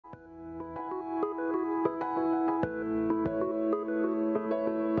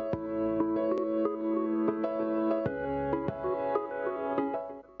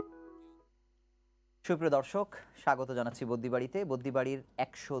সুপ্রিয় দর্শক, স্বাগত জানাচ্ছি বদ্যিবাড়িতে। বদ্যিবাড়ির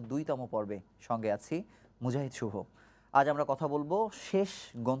 ১০২তম পর্বে সঙ্গে আছি মুজাহিদ শুভ। আজ আমরা কথা বলবো শেষ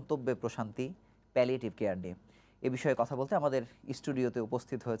গন্তব্যে প্রশান্তি, প্যালিয়েটিভ কেয়ার নিয়ে। এ বিষয়ে কথা বলতে আমাদের স্টুডিওতে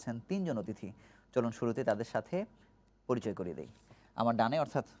উপস্থিত হয়েছেন তিনজন অতিথি। চলুন শুরুতে তাদের সাথে পরিচয় করিয়ে দেই। আমার ডানে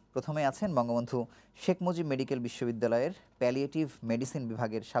অর্থাৎ প্রথমে আছেন বঙ্গবন্ধু শেখ মুজিব মেডিকেল বিশ্ববিদ্যালয়ের প্যালিয়েটিভ মেডিসিন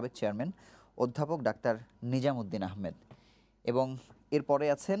বিভাগের সাবেক চেয়ারম্যান অধ্যাপক ডাক্তার নিজামুদ্দিন আহমেদ, এবং এরপরে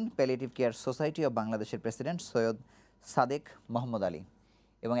আছেন প্যালিয়েটিভ কেয়ার সোসাইটি অব বাংলাদেশের প্রেসিডেন্ট সৈয়দ সাদেক মোহাম্মদ আলী,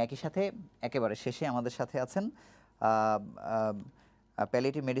 এবং একই সাথে একেবারে শেষে আমাদের সাথে আছেন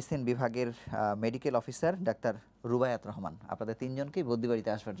প্যালিয়েটিভ মেডিসিন বিভাগের medical officer doctor Rubaiyat Rahman. আপনাদের তিনজনকেই বদ্যিবাড়িতে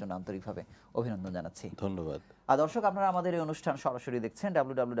আসবার জন্য আন্তরিকভাবে অভিনন্দন জানাচ্ছি। ধন্যবাদ। দর্শক, আপনারা আমাদের এই অনুষ্ঠান সরাসরি দেখছেন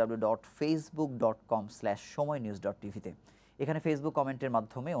www.facebook.com/somoynews.tv-তে। এখানে ফেসবুক কমেন্টের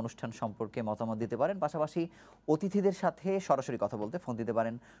মাধ্যমে অনুষ্ঠান সম্পর্কে মতামত দিতে পারেন, পাশাপাশি অতিথিদের সাথে সরাসরি কথা বলতে ফোন দিতে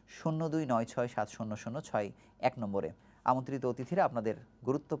পারেন 02967006 নম্বরে। আমন্ত্রিত অতিথিরা আপনাদের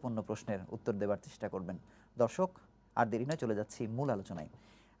গুরুত্বপূর্ণ প্রশ্নের উত্তর দেওয়ার চেষ্টা করবেন। দর্শক, আর দেরি নয়, চলে যাচ্ছি মূল আলোচনায়।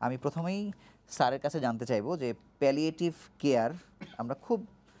 আমি প্রথমেই স্যারের কাছে জানতে চাইব যে প্যালিয়েটিভ কেয়ার আমরা খুব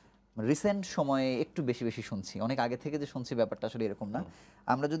রিসেন্ট সময়ে একটু বেশি বেশি শুনছি, অনেক আগে থেকে যে শুনছি ব্যাপারটা আসলে এরকম না।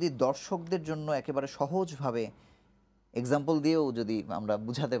 আমরা যদি দর্শকদের জন্য একেবারে সহজভাবে এক্সাম্পল দিয়েও যদি আমরা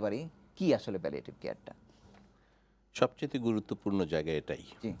বুঝাতে পারি কি আসলে প্যালিয়েটিভ কেয়ারটা। সবচেয়ে গুরুত্বপূর্ণ জায়গা এটাই,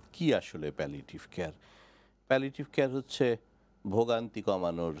 কি আসলে প্যালিয়েটিভ কেয়ার। প্যালিয়েটিভ কেয়ার হচ্ছে ভোগান্তি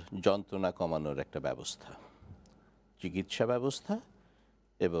কমানোর, যন্ত্রণা কমানোর একটা ব্যবস্থা, চিকিৎসা ব্যবস্থা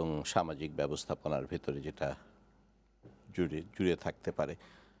এবং সামাজিক ব্যবস্থাপনার ভেতরে যেটা জুড়ে থাকতে পারে।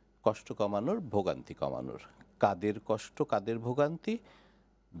 কষ্ট কমানোর, ভোগান্তি কমানোর। কাদের কষ্ট, কাদের ভোগান্তি?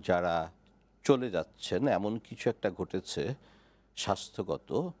 যারা চলে যাচ্ছেন, এমন কিছু একটা ঘটেছে স্বাস্থ্যগত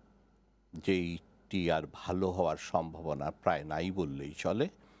যেইটি আর ভালো হওয়ার সম্ভাবনা প্রায় নাই বললেই চলে,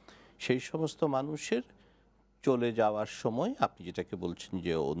 সেই সমস্ত মানুষের চলে যাওয়ার সময় আপনি যেটাকে বলছেন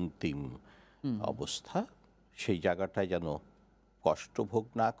যে অন্তিম অবস্থা, সেই জায়গাটায় যেন কষ্ট ভোগ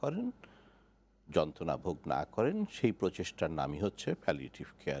না করেন, যন্ত্রণা ভোগ না করেন, সেই প্রচেষ্টার নামই হচ্ছে প্যালিয়েটিভ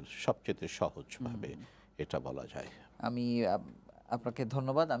কেয়ার। সবচেয়ে সহজভাবে এটা বলা যায়। আমি আপনাকে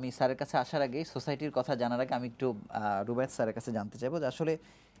ধন্যবাদ। আমি স্যারের কাছে আসার আগে, সোসাইটির কথা জানার আগে আমি একটু রুবায়েত স্যারের কাছে জানতে চাইবো যে আসলে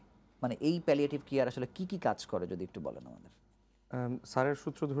মানে এই প্যালিয়েটিভ কেয়ার আসলে কি কি কাজ করে, যদি একটু বলেন আমাদের। স্যারের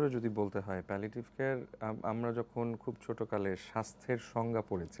সূত্র ধরে যদি বলতে হয়, প্যালিয়েটিভ কেয়ার আমরা যখন খুব ছোটকালে স্বাস্থ্যের সংজ্ঞা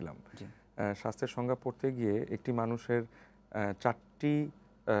পড়েছিলাম, স্বাস্থ্যের সংজ্ঞা পড়তে গিয়ে একটি মানুষের 4টি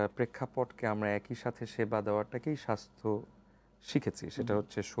প্রেক্ষাপটকে আমরা একই সাথে সেবা দেওয়াটাকেই স্বাস্থ্য শিখেছি। সেটা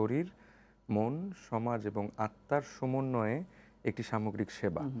হচ্ছে শরীর, মন, সমাজ এবং আত্মার সমন্বয়ে একটি সামগ্রিক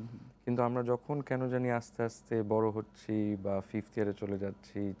সেবা। কিন্তু আমরা যখন কেন জানি আস্তে আস্তে বড় হচ্ছি বা 5th ইয়ারে চলে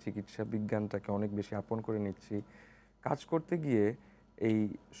যাচ্ছি, চিকিৎসা বিজ্ঞানটাকে অনেক বেশি আপন করে নিচ্ছি, কাজ করতে গিয়ে এই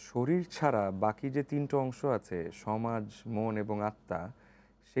শরীর ছাড়া বাকি যে 3টা অংশ আছে, সমাজ, মন এবং আত্মা,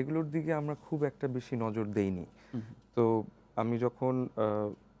 সেগুলোর দিকে আমরা খুব একটা বেশি নজর দেইনি। তো আমি যখন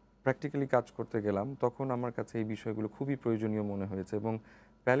প্র্যাকটিক্যালি কাজ করতে গেলাম, তখন আমার কাছে এই বিষয়গুলো খুবই প্রয়োজনীয় মনে হয়েছে। এবং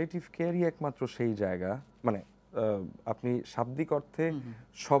প্যালিয়েটিভ কেয়ারই একমাত্র সেই জায়গা, মানে আপনি শাব্দিক অর্থে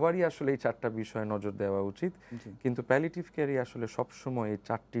সবারই আসলে এই 4টা বিষয়ে নজর দেওয়া উচিত, কিন্তু প্যালিয়েটিভ কেয়ারই আসলে সবসময় এই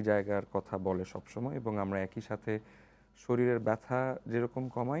 4টি জায়গার কথা বলে সবসময়। এবং আমরা একই সাথে শরীরের ব্যথা যেরকম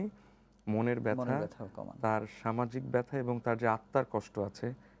কমাই, মনের ব্যথা, তার সামাজিক ব্যথা এবং তার যে আত্মার কষ্ট আছে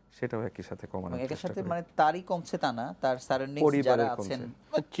সেটাও একই সাথে কমানোর চেষ্টা করি। একই সাথে মানে তারই কমছে তা না, তার সারাউন্ডিংস যারা আছেন।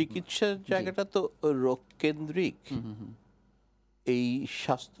 চিকিৎসার জায়গাটা তো রোগ কেন্দ্রিক, এই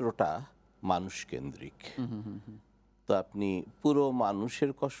শাস্ত্রটা মানুষ কেন্দ্রিক। তো আপনি পুরো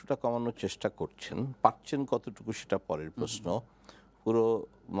মানুষের কষ্টটা কমানোর চেষ্টা করছেন, পারছেন কতটুকু সেটা পরের প্রশ্ন। পুরো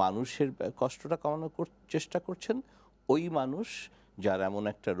মানুষের কষ্টটা কমানোর চেষ্টা করছেন, ওই মানুষ যার এমন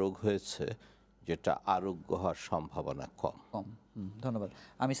একটা রোগ হয়েছে যেটা আরোগ্য হওয়ার সম্ভাবনা কম। ধন্যবাদ।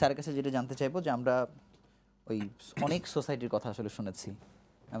 আমি স্যারের কাছে যেটা জানতে চাইবো যে আমরা ওই অনেক সোসাইটির কথা আসলে শুনেছি।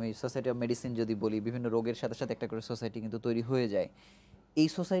 আমি সোসাইটি অফ মেডিসিন যদি বলি, বিভিন্ন রোগের সাথে সাথে একটা করে সোসাইটি কিন্তু তৈরি হয়ে যায়। এই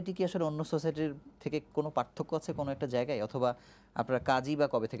সোসাইটি কি আসলে অন্য সোসাইটির থেকে কোনো পার্থক্য আছে কোনো একটা জায়গায়, অথবা আপনারা কাজই বা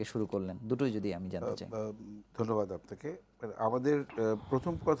কবে থেকে শুরু করলেন, দুটোই যদি আমি জানতে চাই। ধন্যবাদ আপনাকে। আমাদের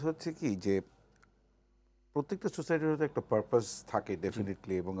প্রথম কথা হচ্ছে কি যে প্রত্যেকটা সোসাইটির হয়তো একটা পারপাস থাকে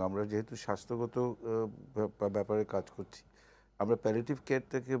ডেফিনেটলি, এবং আমরা যেহেতু স্বাস্থ্যগত ব্যাপারে কাজ করছি, আমরা প্যালিয়েটিভ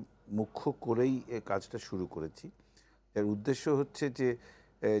কেয়ারটাকে মুখ্য করেই কাজটা শুরু করেছি। এর উদ্দেশ্য হচ্ছে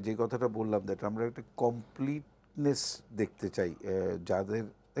যে কথাটা বললাম, দ্যাট আমরা একটা কমপ্লিটনেস দেখতে চাই। যাদের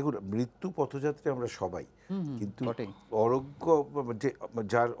দেখুন, মৃত্যু পথযাত্রী আমরা সবাই, কিন্তু আরোগ্য যে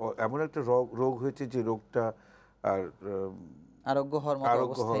যার এমন একটা রোগ হয়েছে যে রোগটা আর আরোগ্য হওয়ার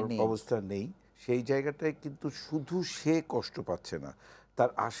অবস্থা নেই, সেই জায়গাটায় কিন্তু শুধু সে কষ্ট পাচ্ছে না,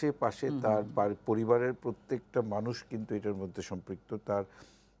 তার আশেপাশে তার পরিবারের প্রত্যেকটা মানুষ কিন্তু এটার মধ্যে সম্পৃক্ত, তার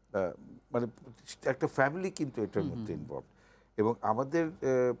মানে একটা ফ্যামিলি কিন্তু এটার মধ্যে ইনভলভ। এবং আমাদের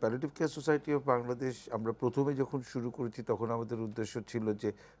palliative care society of Bangladesh আমরা প্রথমে যখন শুরু করেছি তখন আমাদের উদ্দেশ্য ছিল যে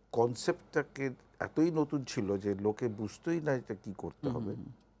কনসেপ্টটাকে এতই নতুন ছিল যে লোকে বুঝতেই না এটা কি করতে হবে।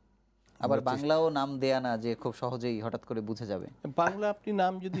 আবার বাংলাও নাম দেয়া না যে খুব সহজেই হঠাৎ করে বুঝে যাবে। বাংলা আপনি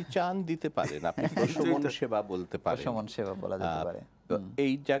নাম যদি চান দিতে পারেন, আপনি প্রশমন সেবা বলতে পারেন, প্রশমন সেবা বলা যেতে পারে। তো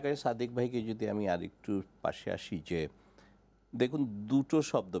এই জায়গায় সাদিক ভাইকে যদি আমি আরেকটু পাশে আসি, যে দেখুন দুটো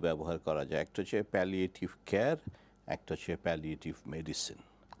শব্দ ব্যবহার করা যায়, একটা হচ্ছে প্যালিয়েটিভ কেয়ার, একটা হচ্ছে প্যালিয়েটিভ মেডিসিন।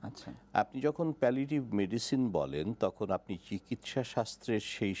 আচ্ছা, আপনি যখন প্যালিয়েটিভ মেডিসিন বলেন তখন আপনি চিকিৎসা শাস্ত্রের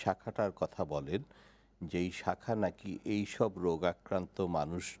সেই শাখাটার কথা বলেন, যেই শাখা নাকি এই সব রোগাক্রান্ত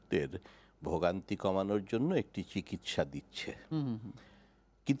মানুষদের ভোগান্তি কমানোর জন্য একটি চিকিৎসা দিচ্ছে।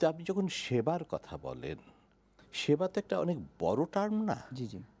 কিন্তু আপনি যখন সেবার কথা বলেন, সেবা তো একটা অনেক বড় টার্ম না? জি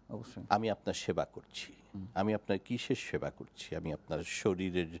জি অবশ্যই। আমি আপনার সেবা করছি, আমি আপনার কিসের সেবা করছি? আমি আপনার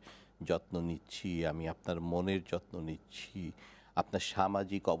শরীরের যত্ন নিচ্ছি, আমি আপনার মনের যত্ন নিচ্ছি, আপনার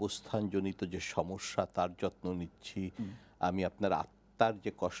সামাজিক অবস্থানজনিত যে সমস্যা তার যত্ন নিচ্ছি, আমি আপনার আত্মার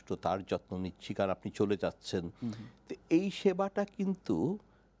যে কষ্ট তার যত্ন নিচ্ছি, কারণ আপনি চলে যাচ্ছেন। তো এই সেবাটা কিন্তু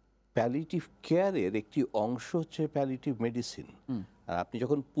প্যালিয়েটিভ কেয়ারের একটি অংশ হচ্ছে প্যালিয়েটিভ মেডিসিন। আর আপনি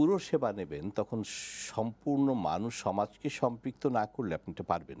যখন পুরো সেবা নেবেন তখন সম্পূর্ণ মানুষ সমাজকে সম্পৃক্ত না করলে আপনি এটা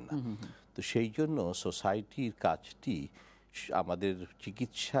পারবেন না। তো সেই জন্য সোসাইটির কাজটি আমাদের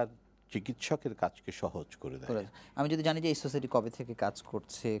চিকিৎসকের কাজকে সহজ করে দেয়। আমি যদি জানি যে এই সোসাইটি কবে থেকে কাজ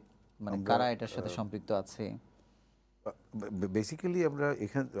করছে, মানে কারা এটার সাথে সম্পৃক্ত আছে? বেসিক্যালি আমরা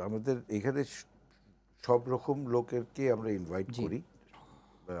আমাদের এখানে সব রকম লোকেরকে আমরা ইনভাইট করি।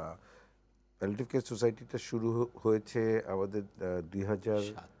 প্যালিয়েটিভ কেয়ার সোসাইটিটা শুরু হয়েছে আমাদের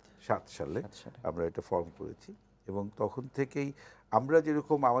 2007 সালে আমরা এটা ফর্ম করেছি, এবং তখন থেকেই আমরা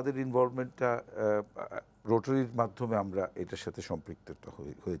যেরকম আমাদের ইনভলভমেন্টটা রোটারির মাধ্যমে আমরা এটার সাথে সম্পৃক্ত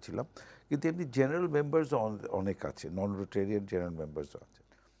হয়েছিলাম, কিন্তু এমনি জেনারেল মেম্বার্সও অনেক আছে, নন রোটারিয়ান জেনারেল মেম্বার্সও আছে।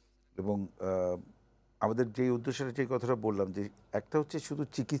 এবং আমাদের যে উদ্দেশ্যটা, যে কথাটা বললাম, যে একটা হচ্ছে শুধু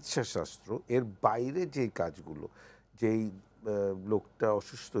চিকিৎসা শাস্ত্র, এর বাইরে যে কাজগুলো, যেই লোকটা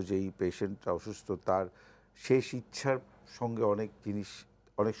অসুস্থ, যেই পেশেন্টটা অসুস্থ, তার শেষ ইচ্ছার সঙ্গে অনেক জিনিস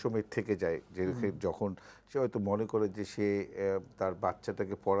অনেক সময় থেকে যায়। যে যখন সে হয়তো মনে করে যে সে তার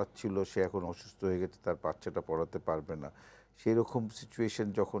বাচ্চাটাকে পড়াচ্ছিল, সে এখন অসুস্থ হয়ে গেছে, তার বাচ্চাটা পড়াতে পারবে না, সেরকম সিচুয়েশন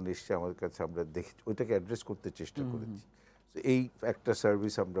যখন এসছে আমাদের কাছে, আমরা দেখি ওইটাকে অ্যাড্রেস করতে চেষ্টা করেছি। এই একটা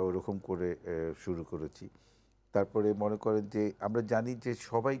সার্ভিস আমরা ওরকম করে শুরু করেছি। তারপরে মনে করেন যে আমরা জানি যে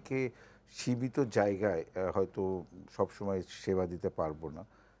সবাইকে সীমিত জায়গায় হয়তো সবসময় সেবা দিতে পারবো না,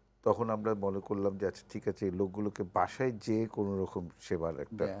 তখন আমরা মনে করলাম যে আচ্ছা ঠিক আছে, এই লোকগুলোকে বাসায় যেয়ে কোনো রকম সেবার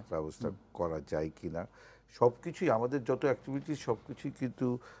একটা ব্যবস্থা করা যায় কি না। সব কিছুই আমাদের যত অ্যাক্টিভিটিস সব কিছুই কিন্তু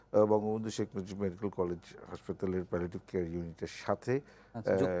বঙ্গবন্ধু শেখ মুজিব মেডিকেল কলেজ হাসপাতালের প্যালিয়েটিভ কেয়ার ইউনিটের সাথে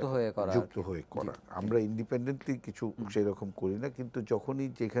যুক্ত হয়ে করা। আমরা ইন্ডিপেন্ডেন্টলি কিছু সেরকম করি না, কিন্তু যখনই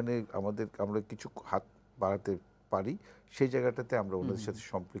যেখানে আমরা কিছু হাত বাড়াতে পারি সেই জায়গাটাতে আমরা ওনাদের সাথে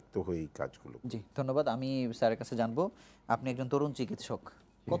সম্পৃক্ত হয়ে এই কাজগুলো। জি ধন্যবাদ। আমি স্যারের কাছে জানবো, আপনি একজন তরুণ চিকিৎসক,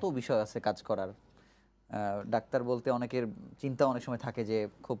 কত বিষয় আছে কাজ করার। ডাক্তার বলতে অনেকের চিন্তা অনেক সময় থাকে যে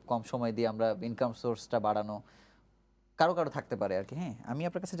খুব কম সময় দিয়ে আমরা ইনকাম সোর্সটা বাড়ানো, কারো কারো থাকতে পারে আর কি। হ্যাঁ, আমি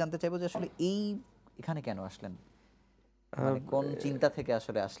আপনার কাছে জানতে চাইবো যে আসলে এখানে কেন আসলেন, মানে কোন চিন্তা থেকে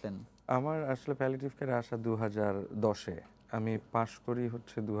আসলে আসলেন? আমার আসলে প্যালিয়েটিভ কেয়ারে আসা 2010-এ, আমি পাশ করি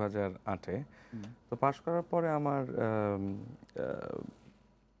হচ্ছে 2008-এ। তো পাশ করার পরে আমার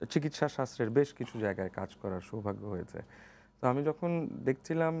চিকিৎসা শাস্ত্রের বেশ কিছু জায়গায় কাজ করার সৌভাগ্য হয়েছে। তো আমি যখন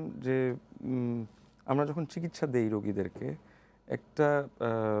দেখছিলাম যে আমরা যখন চিকিৎসা দেই রোগীদেরকে, একটা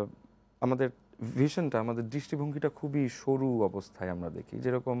আমাদের ভিশনটা, আমাদের দৃষ্টিভঙ্গিটা খুবই সরু অবস্থায় আমরা দেখি।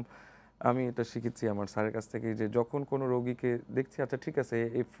 যেরকম আমি এটা শিখেছি আমার স্যারের কাছ থেকে, যে যখন কোনো রোগীকে দেখছি, আচ্ছা ঠিক আছে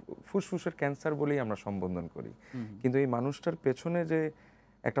এই ফুসফুসের ক্যান্সার বলেই আমরা সম্বোধন করি, কিন্তু এই মানুষটার পেছনে যে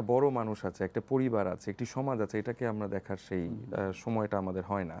একটা বড় মানুষ আছে, একটা পরিবার আছে, একটি সমাজ আছে, এটাকে আমরা দেখার সেই সময়টা আমাদের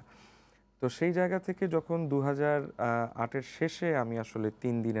হয় না। তো সেই জায়গা থেকে যখন 2008-এর শেষে আমি আসলে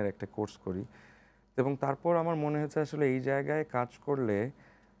 3 দিনের একটা কোর্স করি, এবং তারপর আমার মনে হয়েছে আসলে এই জায়গায় কাজ করলে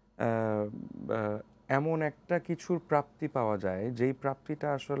এমন একটা কিছুর প্রাপ্তি পাওয়া যায়, যেই প্রাপ্তিটা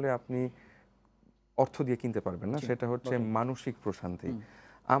আসলে আপনি অর্থ দিয়ে কিনতে পারবেন না, সেটা হচ্ছে মানসিক প্রশান্তি।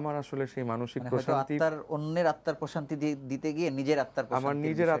 আমার আসলে সেই মানসিক প্রশান্তি, অন্যের আত্মার প্রশান্তি দিতে গিয়ে নিজের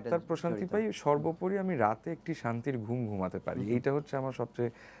আত্মার প্রশান্তি পাই। সর্বোপরি আমি রাতে একটি শান্তির ঘুম ঘুমাতে পারি। এইটা হচ্ছে আমার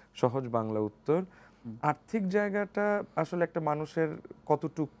সবচেয়ে সহজ বাংলা উত্তর। আর্থিক জায়গাটা আসলে একটা মানুষের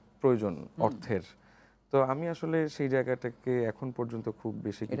কতটুক প্রয়োজন অর্থের, তো আমি আসলে সেই জায়গাটাকে এখন পর্যন্ত খুব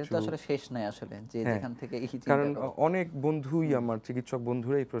বেশি এটা কিছু তো আসলে শেষ নাই আসলে যে যেখান থেকে এই চিন্তা কারণ করো। অনেক বন্ধুই আমার চিকিৎসক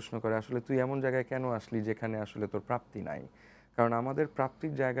বন্ধুরাই প্রশ্ন করে আসলে তুই এমন জায়গায় কেন আসলি যেখানে আসলে তোর প্রাপ্তি নাই, কারণ আমাদের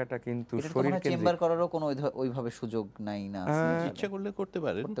প্রাপ্তির জায়গাটা কিন্তু এটা তো শরীর মনে হয় চেম্বার কেন্দ্রিক। করারও কোনো ওইভাবে সুযোগ নাই না আছে আসলে। ইচ্ছা করলে করতে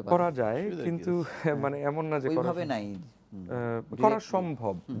পারেন, করতে পারে করা যায় অসুবিধা কি কিন্তু আছে? মানে এমন না যে করা ওইভাবে নাই করা ডিরেক্টলি।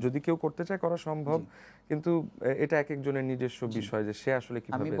 সম্ভব, যদি কেউ করতে চায় করা সম্ভব, জি। কিন্তু এটা এক একজনের নিজস্ব বিষয় যে সে আসলে আমি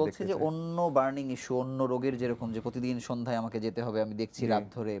কিভাবে বলছি দেখতে যে চায়। অন্য বার্নিং ইস্যু, অন্য রোগের যেরকম যে প্রতিদিন সন্ধ্যায় আমাকে যেতে হবে, আমি দেখছি রাত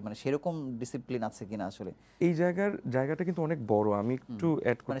ধরে, মানে সেরকম ডিসিপ্লিন আছে কিনা আসলে। এই জায়গাটা কিন্তু অনেক বড়, আমি একটু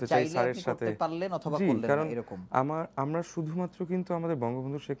অ্যাড মানে করতে চাই চাইলে স্যারের আপনি সাথে। করতে পারলেন অথবা জি, করলেন না কারণ এরকম। আমরা শুধুমাত্র কিন্তু আমাদের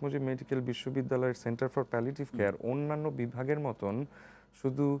বঙ্গবন্ধু শেখ মুজিব মেডিকেল বিশ্ববিদ্যালয়ের সেন্টার ফর প্যালিয়েটিভ কেয়ার অন্যান্য বিভাগের মতন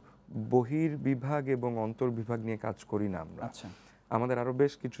শুধু বহির বিভাগ এবং অন্তর বিভাগ নিয়ে কাজ করি না আমরা। আচ্ছা। আমাদের আরো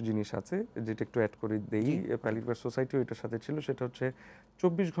বেশ কিছু জিনিস আছে যেটা একটু অ্যাড করে দেই, প্যালিয়েটিভ সোসাইটিও এটার সাথে ছিল। সেটা হচ্ছে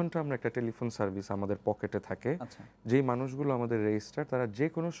 24 ঘন্টা আমরা একটা টেলিফোন সার্ভিস আমাদের পকেটে থাকে, আচ্ছা। যেই মানুষগুলো আমাদের রেজিস্টার তারা যে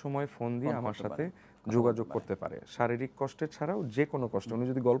কোনো সময় ফোন দিয়ে আমার সাথে যোগাযোগ করতে পারে, শারীরিক কষ্টে ছাড়াও যে কোনো কষ্ট, উনি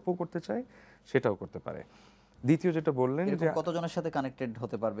যদি গল্প করতে চায় সেটাও করতে পারে। দ্বিতীয় যেটা বললেন যে কতজনের সাথে কানেক্টেড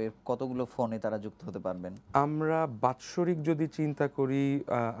হতে পারবে, কতগুলো ফোনে তারা যুক্ত হতে পারবেন? আমরা বাৎসরিক যদি চিন্তা করি,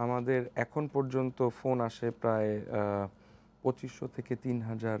 আমাদের এখন পর্যন্ত ফোন আসে প্রায় 2500 থেকে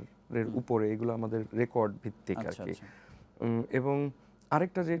 3000-এর উপরে, এগুলো আমাদের রেকর্ড ভিত্তিক আর আচ্ছা কি। আচ্ছা। এবং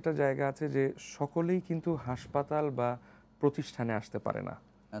আরেকটা যেটা জায়গা আছে যে সকলেই কিন্তু হাসপাতাল বা প্রতিষ্ঠানে আসতে পারে না।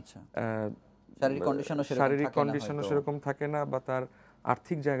 আচ্ছা। শারীরিক কন্ডিশনও সেরকম থাকে না বা তার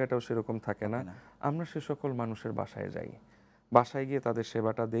আর্থিক জায়গাটাও সেরকম থাকে না। আমরা সে সকল মানুষের বাসায় যাই, বাসায় গিয়ে তাদের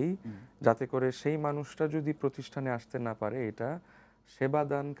সেবাটা দেই, যাতে করে সেই মানুষটা যদি প্রতিষ্ঠানে আসতে না পারে, এটা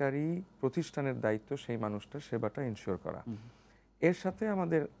সেবাদানকারী প্রতিষ্ঠানের দায়িত্ব সেই মানুষটার সেবাটা ইনশিওর করা। এর সাথে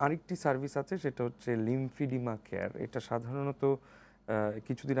আমাদের আরেকটি সার্ভিস আছে, সেটা হচ্ছে লিমফিডিমা কেয়ার। এটা সাধারণত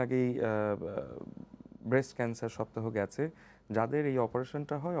কিছুদিন আগেই ব্রেস্ট ক্যান্সার সপ্তাহ গেছে, যাদের এই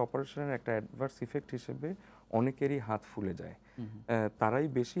অপারেশনটা হয়, অপারেশনের একটা অ্যাডভার্স ইফেক্ট হিসেবে অনেকেরই হাত ফুলে যায়, তারাই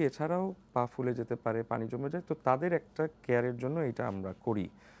বেশি, এছাড়াও পা ফুলে যেতে পারে, পানি জমে যায়, তো তাদের একটা কেয়ারের জন্য এটা আমরা করি।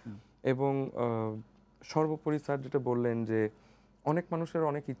 এবং সর্বোপরি স্যার যেটা বললেন যে অনেক মানুষের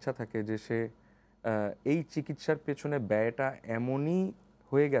অনেক ইচ্ছা থাকে যে সে এই চিকিৎসার পেছনে ব্যয়টা এমনই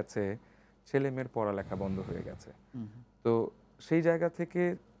হয়ে গেছে, ছেলে মেয়ের পড়ালেখা বন্ধ হয়ে গেছে, তো সেই জায়গা থেকে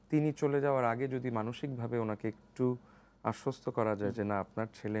তিনি চলে যাওয়ার আগে যদি মানসিকভাবে ওনাকে একটু আশ্বস্ত করা যায় যে না, আপনার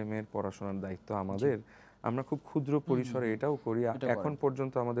ছেলে মেয়ের পড়াশোনার দায়িত্ব আমাদের, আমরা খুব ক্ষুদ্র পরিসরে এটাও করি। এখন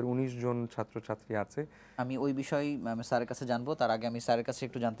পর্যন্ত আমাদের 19 জন ছাত্রছাত্রী আছে। আমি ওই বিষয় আমি স্যারের কাছে জানবো, তার আগে আমি স্যারের কাছে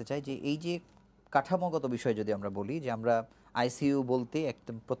একটু জানতে চাই যে এই যে কাঠামোগত বিষয় যদি আমরা বলি, যে আমরা আইসিইউ বলতে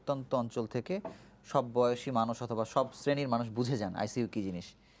একদম প্রত্যন্ত অঞ্চল থেকে সব বয়সী মানুষ অথবা সব শ্রেণীর মানুষ বুঝে যান আইসিইউ কী জিনিস।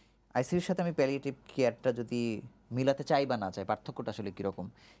 আইসিইউর সাথে আমি প্যালিয়েটিভ কেয়ারটা যদি মিলাতে চাই বা না চাই, পার্থক্যটা আসলে কীরকম?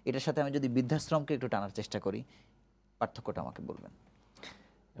 এটার সাথে আমি যদি বৃদ্ধাশ্রমকে একটু টানার চেষ্টা করি, পার্থক্যটা আমাকে বলবেন।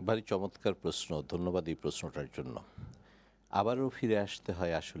 ভারী চমৎকার প্রশ্ন, ধন্যবাদ এই প্রশ্নটার জন্য। আবারও ফিরে আসতে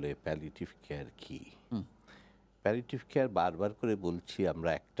হয় আসলে প্যালিয়েটিভ কেয়ার কি। প্যালিয়েটিভ কেয়ার বারবার করে বলছি আমরা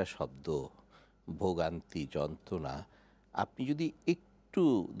একটা শব্দ, ভোগান্তি, যন্ত্রণা। আপনি যদি একটু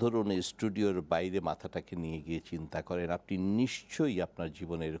ধরুন স্টুডিওর বাইরে মাথাটাকে নিয়ে গিয়ে চিন্তা করেন, আপনি নিশ্চয়ই আপনার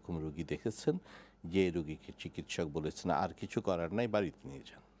জীবনে এরকম রোগী দেখেছেন যে রোগীকে চিকিৎসক বলেছেন আর কিছু করার নাই, বাড়িতে নিয়ে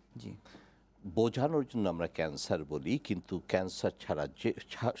যান। জি। বোঝানোর জন্য আমরা ক্যান্সার বলি, কিন্তু ক্যান্সার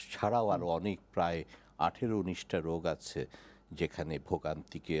ছাড়াও আরও অনেক প্রায় 18-19টা রোগ আছে যেখানে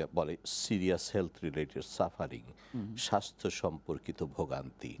ভোগান্তিকে বলে সিরিয়াস হেলথ রিলেটেড সাফারিং, স্বাস্থ্য সম্পর্কিত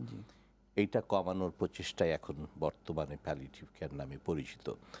ভোগান্তি। এইটা কমানোর প্রচেষ্টায় এখন বর্তমানে প্যালিয়েটিভ কেয়ার নামে পরিচিত।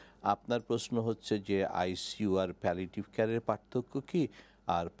 আপনার প্রশ্ন হচ্ছে যে আইসিইউ আর প্যালিয়েটিভ কেয়ারের পার্থক্য কী,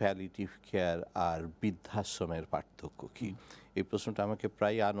 আর প্যালিয়েটিভ কেয়ার আর বৃদ্ধাশ্রমের পার্থক্য কী। এই প্রশ্নটা আমাকে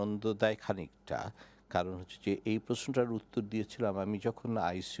প্রায় আনন্দ দেয় খানিকটা, কারণ হচ্ছে যে এই প্রশ্নটার উত্তর দিয়েছিলাম আমি যখন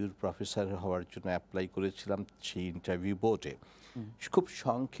আইসিইউর প্রফেসর হওয়ার জন্য অ্যাপ্লাই করেছিলাম সেই ইন্টারভিউ বোর্ডে। খুব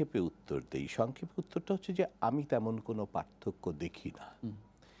সংক্ষেপে উত্তর দিই। সংক্ষেপে উত্তরটা হচ্ছে যে আমি তেমন কোনো পার্থক্য দেখি না।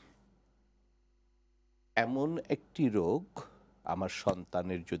 এমন একটি রোগ আমার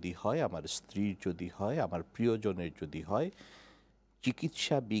সন্তানের যদি হয়, আমার স্ত্রীর যদি হয়, আমার প্রিয়জনের যদি হয়,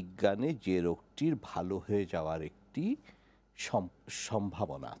 চিকিৎসা বিজ্ঞানে যে রোগটির ভালো হয়ে যাওয়ার একটি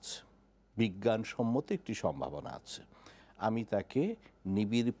সম্ভাবনা আছে, বিজ্ঞানসম্মত একটি সম্ভাবনা আছে, আমি তাকে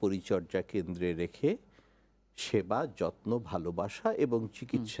নিবিড় পরিচর্যা কেন্দ্রে রেখে সেবা, যত্ন, ভালোবাসা এবং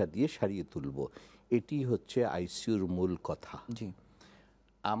চিকিৎসা দিয়ে সারিয়ে তুলব। এটি হচ্ছে আইসিইউর মূল কথা।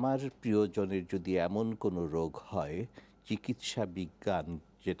 আমার প্রিয়জনের যদি এমন কোনো রোগ হয়, চিকিৎসা বিজ্ঞান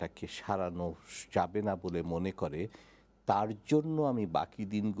যেটাকে সারানো যাবে না বলে মনে করে, তার জন্য আমি বাকি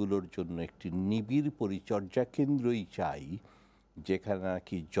দিনগুলোর জন্য একটি নিবিড় পরিচর্যা কেন্দ্রই চাই, যেখানে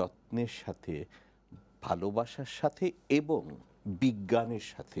নাকি যত্নের সাথে ভালোবাসার সাথে এবং বিজ্ঞানের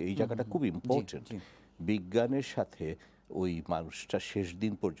সাথে, এই জায়গাটা খুব ইম্পর্টেন্ট, বিজ্ঞানের সাথে ওই মানুষটা শেষ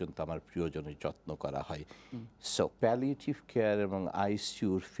দিন পর্যন্ত আমার প্রিয়জনের যত্ন করা হয়। সো প্যালিয়েটিভ কেয়ার এবং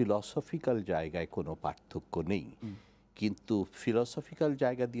আইসিইউর ফিলসফিক্যাল জায়গায় কোনো পার্থক্য নেই, কিন্তু ফিলসফিক্যাল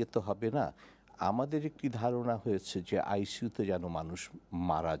জায়গা দিয়ে তো হবে না। আমাদের একটি ধারণা হয়েছে যে আইসিইউতে যেন মানুষ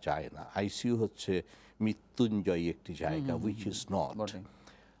মারা যায় না, আইসিইউ হচ্ছে মৃত্যুঞ্জয়ী একটি জায়গা, which is not.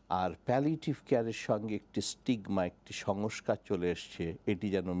 R palliative কেয়ারের সঙ্গে একটি স্টিগমা, একটি সংস্কার চলে এসছে, এটি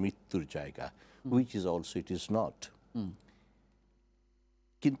যেন মৃত্যুর জায়গা, which is also it is not.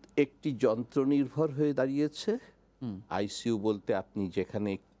 কিন্তু একটি যন্ত্র নির্ভর হয়ে দাঁড়িয়েছে। আইসিইউ বলতে আপনি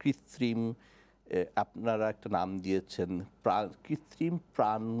যেখানে কৃত্রিম, আপনারা একটা নাম দিয়েছেন কৃত্রিম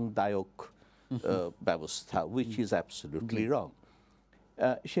প্রাণদায়ক ব্যবস্থা, উইচ ইজ অ্যাবসলিউটলি রং।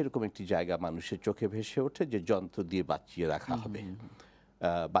 সেরকম একটি জায়গা মানুষের চোখে ভেসে ওঠে যে যন্ত্র দিয়ে বাঁচিয়ে রাখা হবে,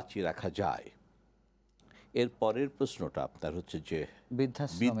 বাঁচিয়ে রাখা যায়। এর পরের প্রশ্নটা আপনার হচ্ছে যে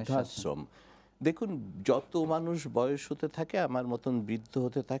বৃদ্ধাশ্রম। দেখুন, যত মানুষ বয়স হতে থাকে, আমার মতন বৃদ্ধ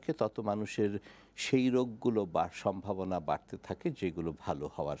হতে থাকে, তত মানুষের সেই রোগগুলো বা সম্ভাবনা বাড়তে থাকে যেগুলো ভালো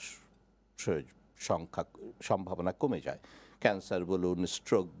হওয়ার সম্ভাবনা কমে যায়। ক্যান্সার বলুন,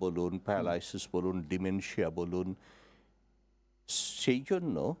 স্ট্রোক বলুন, প্যারালাইসিস বলুন, ডিমেনশিয়া বলুন। সেই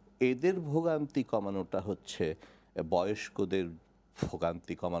জন্য এদের ভোগান্তি কমানোটা হচ্ছে বয়স্কদের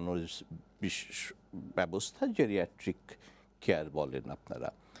ভোগান্তি কমানোর ব্যবস্থা, জেরিয়াট্রিক কেয়ার বলেন আপনারা।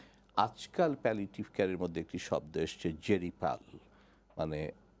 আজকাল প্যালিয়েটিভ কেয়ারের মধ্যে একটি শব্দ এসছে জেরিপাল, মানে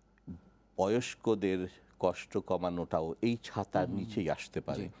বয়স্কদের কষ্ট কমানোটাও এই ছাতার নিচেই আসতে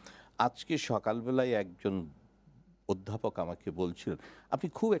পারে। আজকে সকালবেলায় একজন অধ্যাপক আমাকে বলছিলেন, আপনি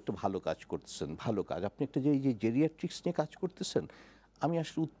খুব একটা ভালো কাজ করতেছেন, ভালো কাজ, আপনি একটা যে জেরিয়াট্রিক্স নিয়ে কাজ করতেছেন। আমি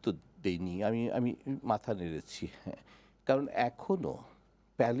আসলে উত্তর দেইনি, আমি মাথা নেড়েছি। হ্যাঁ, কারণ এখনও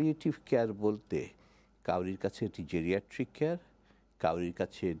প্যালিয়েটিভ কেয়ার বলতে কাউরির কাছে এটি জেরিয়াট্রিক কেয়ার, কাউরির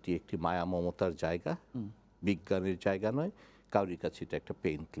কাছে এটি একটি মায়া মমতার জায়গা, বিজ্ঞানের জায়গা নয়, কাউরির কাছে এটা একটা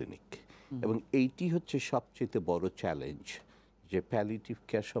পেইন ক্লিনিক। এবং এইটি হচ্ছে সবচেয়ে বড় চ্যালেঞ্জ, যে প্যালিয়েটিভ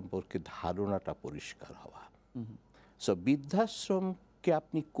কেয়ার সম্পর্কে ধারণাটা পরিষ্কার হওয়া। সো বৃদ্ধাশ্রমকে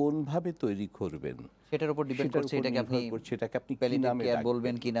আপনি কোনভাবে তৈরি করবেন সেটার উপর ডিপেন্ড করছে এটাকে আপনি প্যালিয়েটিভ কেয়ার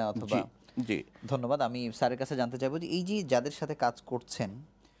বলবেন কিনা অথবা। জি, ধন্যবাদ। আমি স্যারের কাছে জানতে চাইবো যে এই যে যাদের সাথে কাজ করছেন,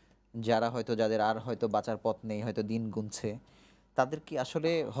 যারা হয়তো যাদের আর হয়তো বাঁচার পথ নেই, হয়তো দিন গুনছে, তাদের কি আসলে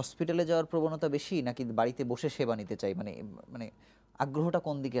হসপিটালে যাওয়ার প্রবণতা বেশি নাকি বাড়িতে বসে সেবা নিতে চাই, মানে মানে আগ্রহটা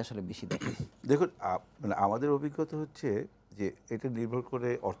কোন দিকে আসলে বেশি দেখে? দেখুন, মানে আমাদের অভিজ্ঞতা হচ্ছে যে এটা নির্ভর করে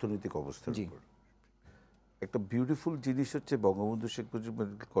অর্থনৈতিক অবস্থার উপর। একটা বিউটিফুল জিনিস হচ্ছে বঙ্গবন্ধু শেখ মুজিব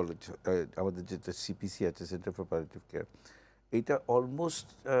মেডিকেল কলেজ, আমাদের যেটা সিপিসি আছে, সেন্টার ফর প্যালিয়েটিভ কেয়ার, এইটা অলমোস্ট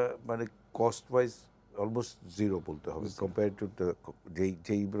মানে কস্ট ওয়াইজ অলমোস্ট জিরো বলতে হবে, কম্পেয়ার টু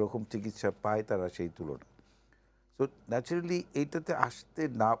যেই রকম চিকিৎসা পায় তারা সেই তুলনা। সো ন্যাচারালি এইটাতে আসতে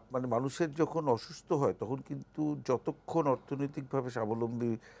না, মানে মানুষের যখন অসুস্থ হয় তখন কিন্তু যতক্ষণ অর্থনৈতিকভাবে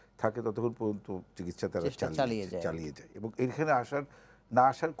স্বাবলম্বী থাকে ততক্ষণ পর্যন্ত চিকিৎসা তারা চালিয়ে যায়, এবং এখানে না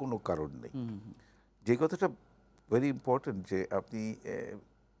আসার কোনো কারণ নেই। যে কথাটা ভেরি ইম্পর্টেন্ট, যে আপনি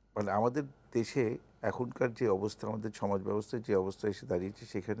মানে আমাদের দেশে এখনকার যে অবস্থা, আমাদের সমাজ ব্যবস্থায় যে অবস্থা এসে দাঁড়িয়েছে,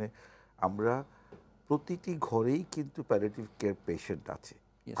 সেখানে আমরা প্রতিটি ঘরেই কিন্তু প্যালিয়েটিভ কেয়ার পেশেন্ট আছে।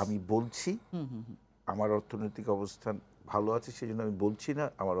 আমি বলছি আমার অর্থনৈতিক অবস্থান ভালো আছে সেই জন্য আমি বলছি না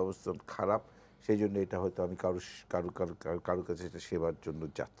আমার অবস্থান খারাপ সেই জন্য এটা হয়তো আমি কারো কাছে এটা সেবার জন্য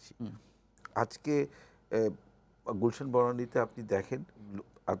যাচ্ছি। আজকে গুলশান বনানীতে আপনি দেখেন,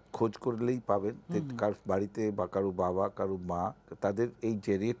 খোঁজ করলেই পাবেন কারো বাড়িতে বা কারো বাবা, কারো মা, তাদের এই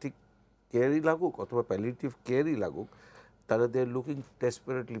জেরিয়াট্রিক কেয়ারই লাগুক অথবা প্যালিয়েটিভ কেয়ারই লাগুক, তারা দে are looking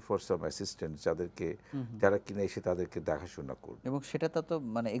desperately for some assistant, যারা কিনা এসে তাদেরকে দেখাশোনা করবে। এবং সেটা তো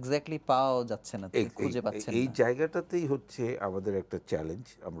মানে এক্স্যাক্টলি পাওয়া যাচ্ছে না, খুঁজে পাচ্ছেন না। এই জায়গাটাতেই হচ্ছে আমাদের একটা চ্যালেঞ্জ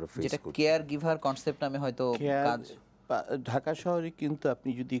আমরা ফেস করি। কেয়ার গিভার কনসেপ্ট নামে হয়তো কাজ ঢাকা শহরে কিন্তু আপনি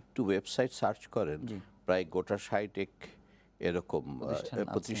যদি একটু ওয়েবসাইট সার্চ করেন, প্রায় গোটা 60 এরকম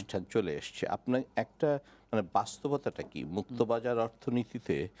প্রতিষ্ঠান চলে এসছে। আপনার একটা মানে বাস্তবতাটা কি, মুক্তবাজার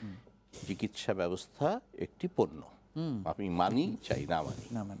অর্থনীতিতে চিকিৎসা ব্যবস্থা একটি পণ্য, আমি মানি চাই না মানি।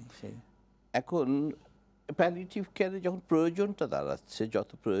 এখন প্যালিয়েটিভ কেয়ারে যখন প্রয়োজনটা দাঁড়াচ্ছে, যত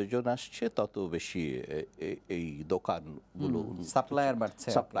প্রয়োজন আসছে তত বেশি এই দোকানগুলো সাপ্লায়ার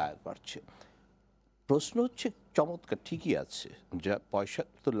বাড়ছে। প্রশ্ন হচ্ছে চমৎকার, ঠিকই আছে, যা পয়সা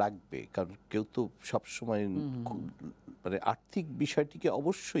তো লাগবে, কারণ কেউ তো সবসময় মানে আর্থিক বিষয়টিকে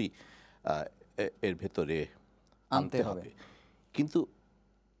অবশ্যই এর ভেতরে আনতে হবে, কিন্তু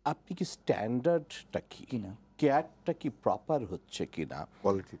আপনি কি স্ট্যান্ডার্ডটা কি কিনা, কেয়ারটা কি প্রপার হচ্ছে কিনা,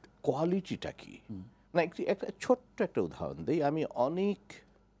 কোয়ালিটিটা কি না। একটা ছোট্ট একটা উদাহরণ দিই, আমি অনেক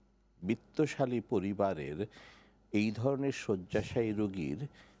বিত্তশালী পরিবারের এই ধরনের শয্যাশায়ী রোগীর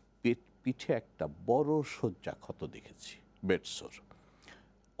পিঠে একটা বড় শয্যা ক্ষত দেখেছি, বেডসোর।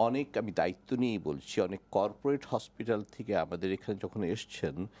 অনেক, আমি দায়িত্ব নিয়েই বলছি, অনেক কর্পোরেট হসপিটাল থেকে আমাদের এখানে যখন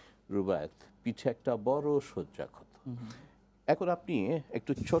এসছেন রুবায়েত, পিঠে একটা বড় শয্যা ক্ষত। এখন আপনি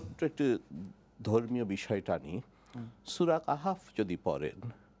একটু ছোট্ট একটু ধর্মীয় বিষয়টা নিয়ে সূরা কাহাফ যদি পড়েন,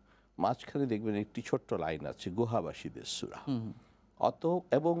 মাঝখানে দেখবেন একটি ছোট্ট লাইন আছে, গুহাবাসীদের সূরা, অত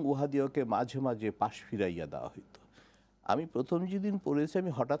এবং উহাদিওকে মাঝে মাঝে পাশ ফিরাইয়া দেওয়া হইতো। আমি প্রথম যেদিন পড়েছি,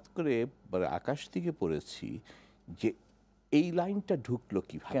 আমি হঠাৎ করে আকাশ থেকে পড়েছি যে এই লাইনটা ঢুকলো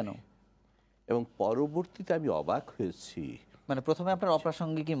কিভাবে, কেন, এবং পরবর্তীতে আমি অবাক হয়েছি। মানে প্রথমে আপনার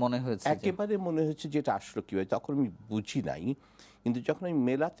অপ্রাসঙ্গিকই মনে হয়েছে? একেবারে মনে হচ্ছে যেটা আসলো কিভাবে, তখন আমি বুঝি নাই। কিন্তু যখন আমি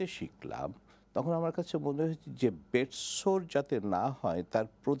মেলাতে শিখলাম, তখন আমার কাছে মনে হয়েছে যে বেডসোর যাতে না হয় তার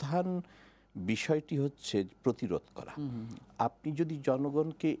প্রধান বিষয়টি হচ্ছে প্রতিরোধ করা। আপনি যদি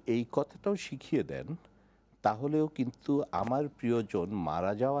জনগণকে এই কথাটাও শিখিয়ে দেন, তাহলেও কিন্তু আমার প্রিয়জন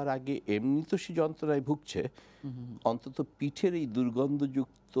মারা যাওয়ার আগে এমনি তো সে যন্ত্রণায় ভুগছে, অন্তত পিঠের এই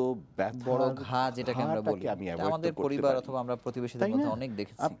দুর্গন্ধযুক্ত বড় ঘা যেটাকে আমরা বলি, আমাদের পরিবার অথবা আমরা প্রতিবেশীদের মধ্যে অনেক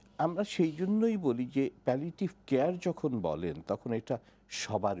দেখেছি। আমরা সেই জন্যই বলি যে প্যালিয়েটিভ কেয়ার যখন বলেন তখন এটা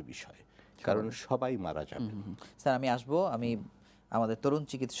সবার বিষয়, কারণ সবাই মারা যাবে। স্যার আমি আসবো, আমি আমাদের তরুণ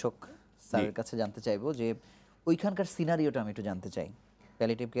চিকিৎসক স্যারের কাছে জানতে চাইবো যে ওইখানকার সিনারিওটা আমি একটু জানতে চাই।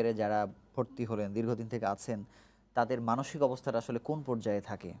 প্যালিয়েটিভ কেয়ারে যারা ভর্তি হলেন, দীর্ঘদিন থেকে আছেন, তাদের মানসিক অবস্থাটা আসলে কোন পর্যায়ে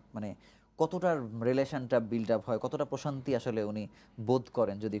থাকে, মানে কতটা রিলেশনটা বিল্ড আপ হয়, কতটা প্রশান্তি আসলে উনি বোধ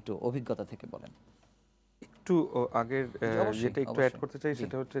করেন, যদি একটু অভিজ্ঞতা থেকে বলেন। একটু আগের যেটা একটু অ্যাড করতে চাই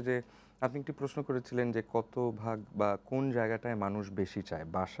সেটা হচ্ছে যে আপনি একটি প্রশ্ন করেছিলেন যে কত ভাগ বা কোন জায়গাটায় মানুষ বেশি চায়,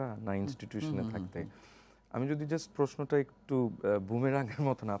 বাসা না ইনস্টিটিউশনে থাকতে। আমি যদি জাস্ট প্রশ্নটা একটু বুমেরাঙের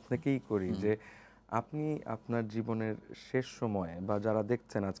মতন আপনাকেই করি, যে আপনি আপনার জীবনের শেষ সময়ে বা যারা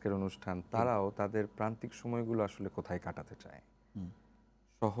দেখছেন আজকের অনুষ্ঠান, তারাও তাদের প্রান্তিক সময়গুলো আসলে কোথায় কাটাতে চায়?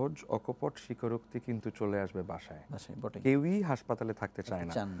 সহজ অকপট স্বীকারোক্তি কিন্তু চলে আসবে বাসায়। কেউই হাসপাতালে থাকতে চায়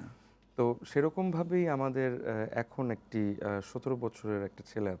না। তো সেরকমভাবেই আমাদের এখন একটি 17 বছরের একটা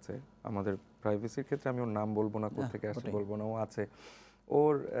ছেলে আছে, আমাদের প্রাইভেসির ক্ষেত্রে আমি ওর নাম বলবো না, কোথেকে আসে বলবো না, ও আছে,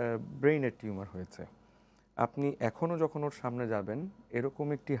 ওর ব্রেইনের টিউমার হয়েছে। আপনি এখনও যখন ওর সামনে যাবেন, এরকম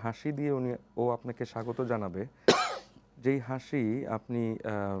একটি হাসি দিয়ে ও আপনাকে স্বাগত জানাবে, যেই হাসি আপনি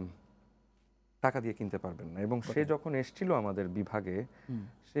টাকা দিয়ে কিনতে পারবেন না। এবং সে যখন এসছিল আমাদের বিভাগে,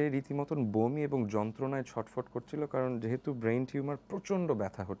 সে রীতিমতন বমি এবং যন্ত্রণায় ছটফট করছিল, কারণ যেহেতু ব্রেইন টিউমার প্রচণ্ড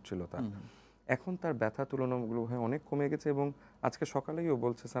ব্যথা হচ্ছিল তার। এখন তার ব্যথা তুলনামূলকভাবে অনেক কমে গেছে, এবং আজকে সকালেই ও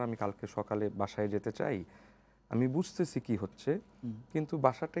বলছে, স্যার আমি কালকে সকালে বাসায় যেতে চাই, আমি বুঝতেছি কি হচ্ছে, কিন্তু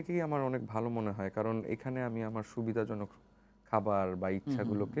বাসাটাকেই আমার অনেক ভালো মনে হয়, কারণ এখানে আমি আমার সুবিধাজনক খাবার বা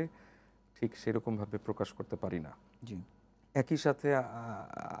ইচ্ছাগুলোকে ঠিক সেরকমভাবে প্রকাশ করতে পারি না। একই সাথে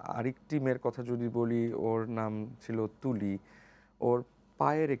আরেকটি মেয়ের কথা যদি বলি, ওর নাম ছিল তুলি। ওর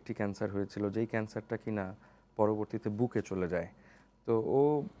পায়ের একটি ক্যান্সার হয়েছিল, যেই ক্যান্সারটা কিনা পরবর্তীতে বুকে চলে যায়। তো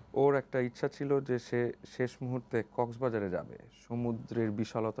ওর একটা ইচ্ছা ছিল যে সে শেষ মুহূর্তে কক্সবাজারে যাবে, সমুদ্রের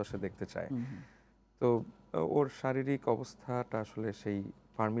বিশালতা সে দেখতে চায়। তো ওর শারীরিক অবস্থাটা আসলে সেই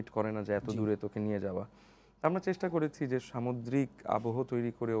পারমিট করে না যে এত দূরে তোকে নিয়ে যাওয়া। আমরা চেষ্টা করেছি যে সামুদ্রিক আবহ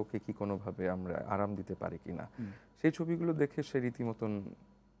তৈরি করে ওকে কি কোনোভাবে আমরা আরাম দিতে পারি কিনা। সেই ছবিগুলো দেখে সে রীতিমতন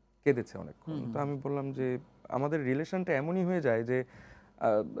কেঁদেছে অনেকক্ষণ। তো আমি বললাম যে আমাদের রিলেশনটা এমনই হয়ে যায় যে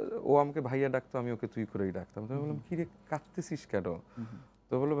ও আমাকে ভাইয়া ডাকতো, আমি ওকে তুই করেই ডাকতাম। তো আমি বললাম, কি রে কাঁদতেছিস কেন?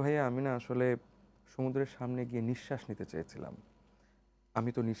 তো বললো, ভাইয়া আমি না আসলে সমুদ্রের সামনে গিয়ে নিঃশ্বাস নিতে চেয়েছিলাম, আমি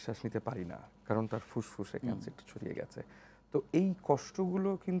তো নিঃশ্বাস নিতে পারি না, কারণ তার ফুসফুসে ক্যান্সারটা ছড়িয়ে গেছে। তো এই কষ্টগুলো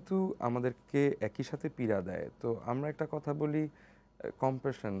কিন্তু আমাদেরকে একই সাথে পীড়া দেয়। তো আমরা একটা কথা বলি,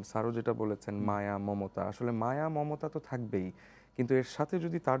 কম্প্যাশন, স্যারও যেটা বলেছেন, মায়া মমতা, আসলে মায়া মমতা তো থাকবেই, কিন্তু এর সাথে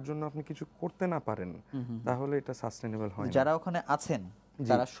যদি তার জন্য আপনি কিছু করতে না পারেন, তাহলে এটা সাস্টেনেবল হয় না। যারা ওখানে আছেন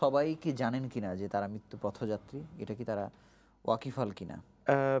তারা সবাই কি জানেন কিনা যে তারা মৃত্যু পথযাত্রী? এটা কি তারা ওয়াকিফাল কিনা?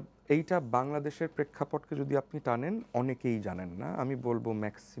 এইটা বাংলাদেশের প্রেক্ষাপটকে যদি আপনি টানেন, অনেকেই জানেন না। আমি বলবো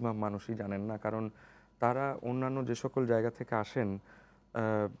ম্যাক্সিমাম মানুষই জানেন না, কারণ তারা অন্যান্য যে সকল জায়গা থেকে আসেন,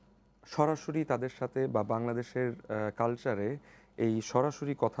 সরাসরি তাদের সাথে বা বাংলাদেশের কালচারে এই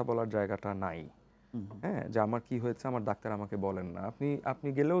সরাসরি কথা বলার জায়গাটা নাই। হ্যাঁ, যে আমার কি হয়েছে আমার ডাক্তার আমাকে বলেন না। আপনি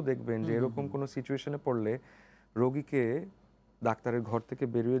গেলেও দেখবেন যে এরকম কোনো সিচুয়েশনে পড়লে রোগীকে ডাক্তারের ঘর থেকে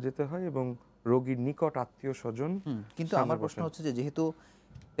বেরিয়ে যেতে হয় এবং রোগীর নিকট আত্মীয় স্বজন। কিন্তু আমার প্রশ্ন হচ্ছে যে যেহেতু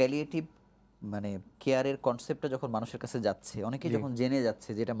প্যালিয়েটিভ মানে কেয়ারের কনসেপ্টটা যখন মানুষের কাছে যাচ্ছে, অনেকেই যখন জেনে যাচ্ছে,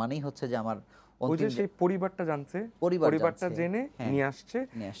 যেটা মানেই হচ্ছে যে আমার সেই পরিবারটা জানছে, পরিবারটা জেনে নিয়ে আসছে।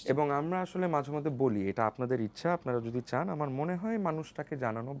 এবং আমরা আসলে মাঝে মধ্যে বলি, এটা আপনাদের ইচ্ছা, আপনারা যদি চান, আমার মনে হয় মানুষটাকে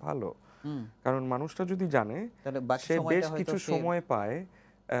জানানো ভালো, কারণ মানুষটা যদি জানে, সে বেশ কিছু সময় পায়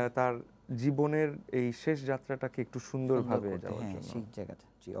তার জীবনের এই শেষ যাত্রাটাকে একটু সুন্দরভাবে সুন্দর করতে, যাওয়ার হ্যাঁ, জন্য। সেই জায়গাটা।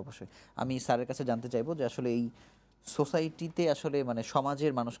 জি, অবশ্যই। আমি স্যারের কাছে জানতে চাইবো যে আসলে এই সোসাইটিতে আসলে মানে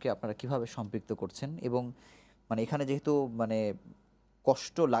সমাজের মানুষকে আপনারা কিভাবে সম্পৃক্ত করছেন, এবং মানে এখানে যেহেতু মানে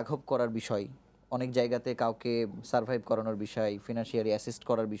কষ্ট লাঘব করার বিষয়, অনেক জায়গাতে কাউকে সারভাইভ করানোর বিষয়, ফিনান্সিয়ালি অ্যাসিস্ট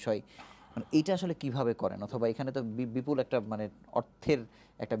করার বিষয়, মানে এইটা আসলে কিভাবে করেন? অথবা এখানে তো বিপুল একটা মানে অর্থের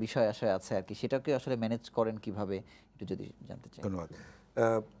একটা বিষয় আশয় আছে আর কি, সেটাকে আসলে ম্যানেজ করেন কিভাবে, একটু যদি জানতে চাই। ধন্যবাদ।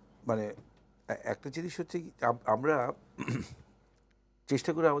 মানে একটা জিনিস হচ্ছে কি, আমরা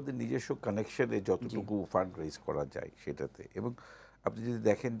চেষ্টা করি আমাদের নিজস্ব কানেকশনে যতটুকু ফান্ড রেজ করা যায় সেটাতে। এবং আপনি যদি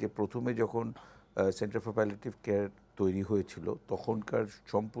দেখেন যে প্রথমে যখন সেন্টার ফর প্যালিয়েটিভ কেয়ার তৈরি হয়েছিল, তখনকার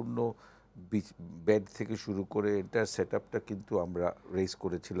সম্পূর্ণ বেড থেকে শুরু করে এন্টায়ার সেট আপটা কিন্তু আমরা রেজ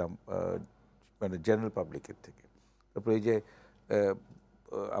করেছিলাম মানে জেনারেল পাবলিকের থেকে। তারপরে এই যে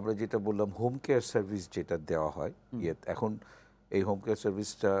আমরা যেটা বললাম হোম কেয়ার সার্ভিস যেটা দেওয়া হয়, এখন এই হোম কেয়ার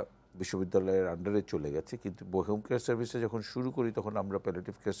সার্ভিসটা বিশ্ববিদ্যালয়ের আন্ডারে চলে গেছে, কিন্তু হোম কেয়ার সার্ভিসটা যখন শুরু করি তখন আমরা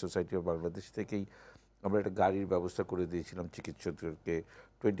palliative care society of Bangladesh থেকেই আমরা একটা গাড়ির ব্যবস্থা করে দিয়েছিলাম চিকিৎসকদেরকে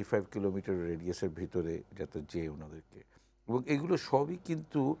 25 কিলোমিটার রেডিয়াসের ভিতরে যাতে যেয়ে ওনাদেরকে, এবং এগুলো সবই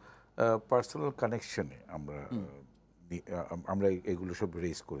কিন্তু পার্সোনাল কানেকশনে আমরা এগুলো সব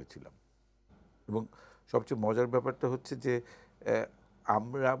রেজ করেছিলাম। এবং সবচেয়ে মজার ব্যাপারটা হচ্ছে যে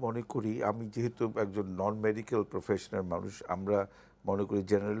আমরা মনে করি, আমি যেহেতু একজন নন মেডিকেল প্রফেশনাল মানুষ, আমরা মনে করি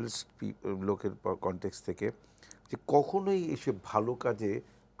জেনারেলিস্ট লোকের কনটেক্সট থেকে যে কখনোই এসে ভালো কাজে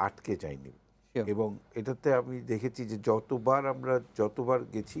আটকে যায়নি। এবং এটাতে আমি দেখেছি যে যতবার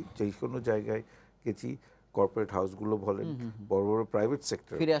গেছি, যে কোনো জায়গায় গেছি, কর্পোরেট হাউসগুলো বলেন, বড় বড় প্রাইভেট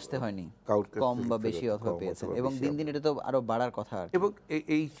সেক্টর, ফিরে আসতে হয়নি, কম বা বেশি অথবা পেয়েছেন, এবং দিন দিন এটা তো আরো বাড়ার কথা। এবং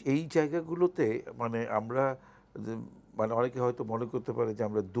এই জায়গাগুলোতে মানে আমরা মানে অনেকে হয়তো মনে করতে পারে যে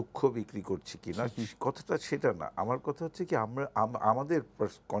আমরা দুঃখ বিক্রি করছি কিনা, কথাটা সেটা না। আমার কথা হচ্ছে কি, আমাদের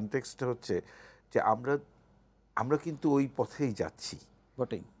কনটেক্সটটা হচ্ছে যে আমরা কিন্তু ওই পথেই যাচ্ছি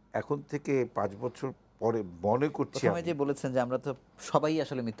বটেই। এখন থেকে 5 বছর পরে মনে করছি। প্রথমে যে বলেছেন যে আমরা তো সবাই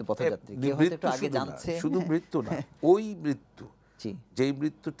আসলে মৃত্যু পথযাত্রী, কেউ হয়তো একটু আগে জানছে। শুধু মৃত্যু না, ওই মৃত্যু, যেই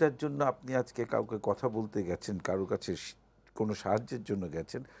মৃত্যুটার জন্য আপনি আজকে কাউকে কথা বলতে গেছেন, কারোর কাছে কোনো সাহায্যের জন্য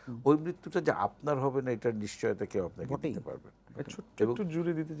গেছেন, ওই মৃত্যুটা যে আপনার হবে না এটার নিশ্চয়তা কেউ আপনাকে দিতে পারবে না। একটু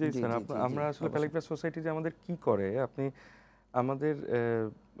জুড়ে দিতে চাই স্যার, আমরা আসলে প্যালিয়েটিভ সোসাইটি যে আমাদের কি করে, আপনি আমাদের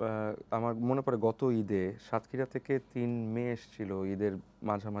আমার মনে পড়ে গত ঈদে সাতক্ষীরা থেকে 3 মেয়ে এসেছিল ঈদের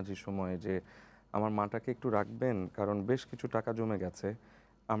মাঝামাঝি সময়ে, যে আমার মাটাকে একটু রাখবেন, কারণ বেশ কিছু টাকা জমে গেছে,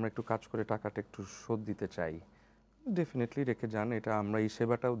 আমরা একটু কাজ করে টাকাটা একটু শোধ দিতে চাই। ডেফিনেটলি রেখে যান, এটা আমরা এই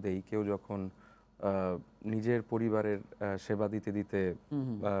সেবাটাও দেই। কেউ যখন নিজের পরিবারের সেবা দিতে দিতে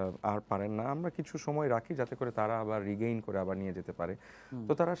আর পারেন না, আমরা কিছু সময় রাখি যাতে করে তারা আবার রিগেইন করে আবার নিয়ে যেতে পারে।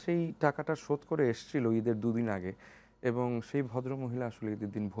 তো তারা সেই টাকাটা শোধ করে এসেছিল ঈদের 2 দিন আগে, এবং সেই ভদ্রমহিলা আসলে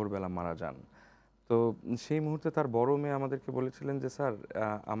ঈদের দিন ভোরবেলা মারা যান। তো সেই মুহূর্তে তার বড় মেয়ে আমাদেরকে বলেছিলেন যে স্যার,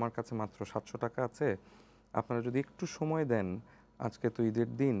 আমার কাছে মাত্র 700 টাকা আছে, আপনারা যদি একটু সময় দেন, আজকে তো ঈদের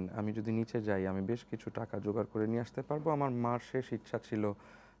দিন, আমি যদি নিচে যাই আমি বেশ কিছু টাকা জোগাড় করে নিয়ে আসতে পারবো। আমার মার শেষ ইচ্ছা ছিল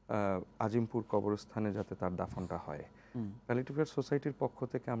আজিমপুর কবরস্থানে যাতে তার দাফনটা হয়। প্যালিয়েটিভ কেয়ার সোসাইটির পক্ষ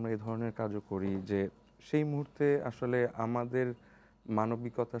থেকে আমরা এই ধরনের কাজও করি, যে সেই মুহূর্তে আসলে আমাদের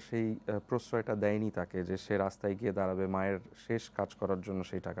মানবিকতা সেই প্রশ্রয়টা দেয়নি তাকে, যে সে রাস্তায় গিয়ে দাঁড়াবে মায়ের শেষ কাজ করার জন্য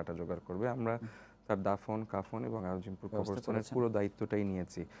সেই টাকাটা জোগাড় করবে। আমরা তার দাফন, কাফন এবং আজিমপুর কবরস্থানের পুরো দায়িত্বটাই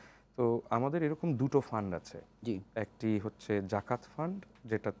নিয়েছি। তো আমাদের এরকম 2টো ফান্ড আছে, একটি হচ্ছে জাকাত ফান্ড,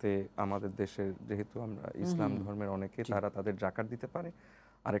 যেটাতে আমাদের দেশের যেহেতু আমরা ইসলাম ধর্মের অনেকে, তারা তাদের জাকাত দিতে পারে,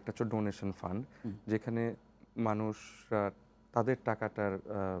 আর একটা হচ্ছে ডোনেশন ফান্ড, যেখানে মানুষ তাদের টাকাটার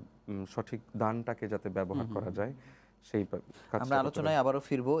সঠিক দানটাকে যাতে ব্যবহার করা যায় সেই কাজটা। আমরা আলোচনায় আবারও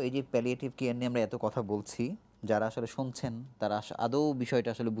ফিরবো। এই যে প্যালিয়েটিভ কেয়ার নিয়ে আমরা এত কথা বলছি, যারা আসলে শুনছেন তারা আদৌ বিষয়টা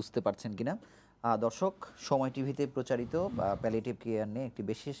আসলে বুঝতে পারছেন কিনা। দর্শক, সময় টিভিতে প্রচারিত প্যালিয়েটিভ কেয়ার নিয়ে একটি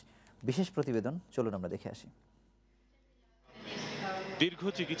বিশেষ প্রতিবেদন, চলুন আমরা দেখে আসি। দীর্ঘ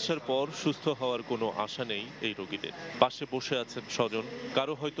চিকিৎসার পর সুস্থ হওয়ার কোনো আশা নেই এই রোগীদের। পাশে বসে আছেন স্বজন,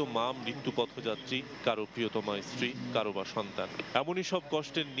 কারো হয়তো মা মৃত্যুপথযাত্রী, কারো প্রিয়তমা স্ত্রী, কারো বা সন্তান। এমনই সব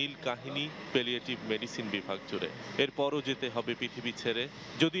কষ্টের নীল কাহিনী প্যালিয়েটিভ মেডিসিন বিভাগ জুড়ে। এরপরও যেতে হবে পৃথিবী ছেড়ে।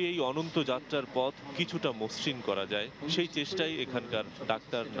 যদি এই অনন্ত যাত্রার পথ কিছুটা মসৃণ করা যায়, সেই চেষ্টাই এখানকার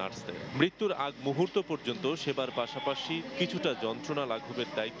ডাক্তার নার্সদের। মৃত্যুর আগ মুহূর্ত পর্যন্ত সেবার পাশাপাশি কিছুটা যন্ত্রণা লাঘবের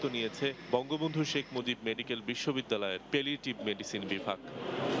দায়িত্ব নিয়েছে বঙ্গবন্ধু শেখ মুজিব মেডিকেল বিশ্ববিদ্যালয়ের প্যালিয়েটিভ মেডিসিন বিভাগ।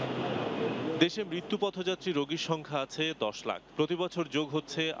 দেশে মৃত্যুপথযাত্রী রোগীর সংখ্যা আছে 10 লাখ, প্রতি বছর যোগ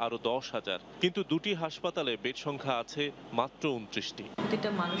হচ্ছে আরো 10,000, কিন্তু 2টি হাসপাতালে বেড সংখ্যা আছে মাত্র 29টি। প্রতিটা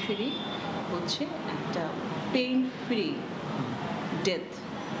মানুষেরই হচ্ছে একটা পেইন ফ্রি ডেথ,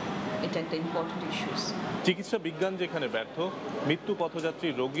 এটা একটা ইম্পর্টেন্ট ইস্যুস। চিকিৎসা বিজ্ঞান যেখানে ব্যর্থ, মৃত্যু পথযাত্রী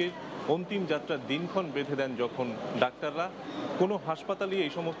রোগীর অন্তিম যাত্রার দিনক্ষণ বেঁধে দেন যখন ডাক্তাররা, কোনো হাসপাতালই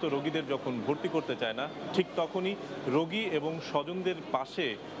এই সমস্ত রোগীদের যখন ভর্তি করতে চায় না, ঠিক তখনই রোগী এবং স্বজনদের পাশে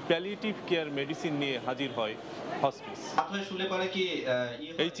প্যালিয়েটিভ কেয়ার মেডিসিন নিয়ে হাজির হয় হসপিস।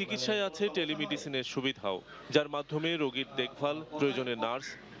 এই চিকিৎসায় আছে টেলিমেডিসিনের সুবিধাও, যার মাধ্যমে রোগীর দেখভাল, প্রয়োজনে নার্স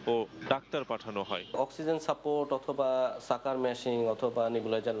ও ডাক্তার পাঠানো হয়। অক্সিজেন সাপোর্ট অথবা সাকার মেশিং অথবা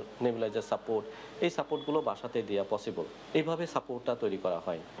নেবুলাইজার সাপোর্ট, এই সাপোর্টগুলো বাসাতে দেওয়া পসিবল, এইভাবে সাপোর্টটা তৈরি করা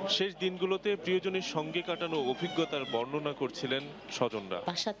হয়। শেষ দিনগুলোতে প্রিয়জনের সঙ্গে কাটানো অভিজ্ঞতার বর্ণনা করছিলেন স্বজনরা।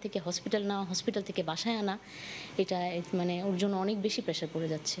 বাসার থেকে হসপিটাল নেওয়া, হসপিটাল থেকে বাসায় আনা, এটা মানে ওর জন্য অনেক বেশি প্রেশার পড়ে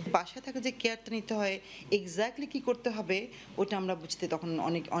যাচ্ছে। বাসায় থাকা যে কেয়ারটা নিতে হয়, এক্স্যাক্টলি কি করতে হবে ওটা আমরা বুঝতে তখন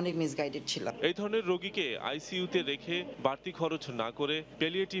অনেক মিসগাইডেড ছিলাম। এই ধরনের রোগীকে আইসিইউতে রেখে বাড়তি খরচ না করে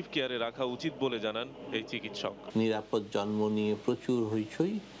প্যালিয়েটিভ কেয়ারে রাখা উচিত বলে জানান এই চিকিৎসক। নিরাপদ জন্ম নিয়ে প্রচুর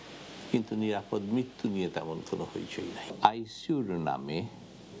হইচই, কিন্তু নিরাপদ মৃত্যু নিয়ে তেমন কোনো হইচই নাই। আইসিইউর নামে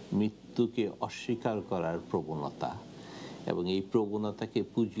মৃত্যুকে অস্বীকার করার প্রবণতা এবং এই প্রবণতাকে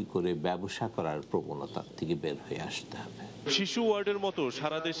পুঁজি করে ব্যবসা করার প্রবণতার থেকে বের হয়ে আসতে হবে। শিশু ওয়ার্ডের মতো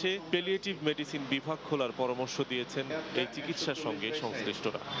সারা দেশে প্যালিয়েটিভ মেডিসিন বিভাগ খোলার পরামর্শ দিয়েছেন এই চিকিৎসার সঙ্গে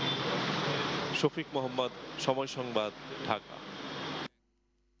সংশ্লিষ্টরা। শফিক মোহাম্মদ, সময় সংবাদ, ঢাকা।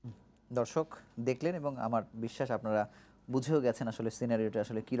 দর্শক দেখলেন এবং আমার বিশ্বাস আপনারা বুঝেও গেছেন আসলে সিনারিওটা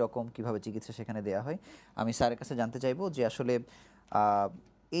আসলে কী রকম, কীভাবে চিকিৎসা সেখানে দেওয়া হয়। আমি স্যারের কাছে জানতে চাইবো যে আসলে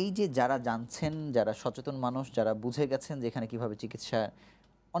এই যে যারা জানছেন, যারা সচেতন মানুষ, যারা বুঝে গেছেন যে এখানে কীভাবে চিকিৎসা,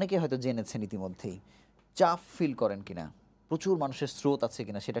 অনেকে হয়তো জেনেছেন ইতিমধ্যেই, চাপ ফিল করেন কিনা, প্রচুর মানুষের স্রোত আছে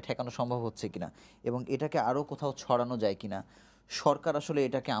কিনা, সেটা ঠেকানো সম্ভব হচ্ছে কিনা, এবং এটাকে আরও কোথাও ছড়ানো যায় কিনা, সরকার আসলে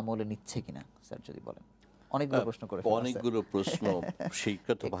এটাকে আমলে নিচ্ছে কিনা, স্যার যদি বলেন। অনেকগুলো প্রশ্ন করে অনেকগুলো প্রশ্ন, সেই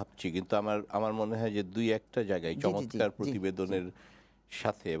কথা ভাবছি, কিন্তু আমার মনে হয় যে দুই একটা জায়গায় চমৎকার প্রতিবেদনের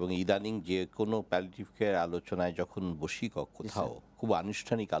সাথে এবং ইদানিং যে কোনো প্যালিয়েটিভ কেয়ার আলোচনায় যখন বসি কোথাও, খুব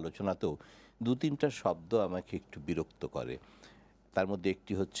আনুষ্ঠানিক আলোচনাতেও দু তিনটা শব্দ আমাকে একটু বিরক্ত করে। তার মধ্যে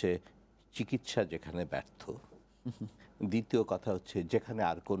একটি হচ্ছে চিকিৎসা যেখানে ব্যর্থ, দ্বিতীয় কথা হচ্ছে যেখানে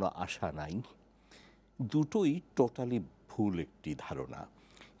আর কোনো আশা নাই। দুটোই টোটালি ভুল একটি ধারণা।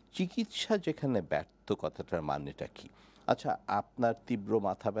 চিকিৎসা যেখানে ব্যর্থ কথাটার মানেটা কি? আচ্ছা, আপনার তীব্র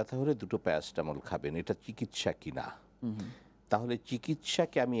মাথা ব্যথা হলে দুটো প্যারাসিটামল খাবেন, এটা চিকিৎসা কি না? তাহলে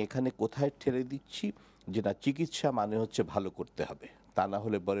চিকিৎসাকে আমি এখানে কোথায় ঠেলে দিচ্ছি যে না, চিকিৎসা মানে হচ্ছে ভালো করতে হবে, তা না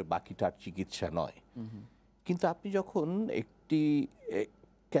হলে পরে বাকিটা আর চিকিৎসা নয়। কিন্তু আপনি যখন একটি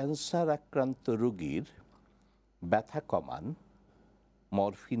ক্যান্সার আক্রান্ত রোগীর ব্যথা কমান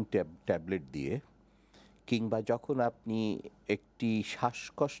মরফিন ট্যাবলেট দিয়ে, কিংবা যখন আপনি একটি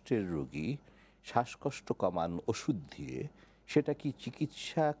শ্বাসকষ্টের রোগী শ্বাসকষ্ট কমান ওষুধ দিয়ে, সেটা কি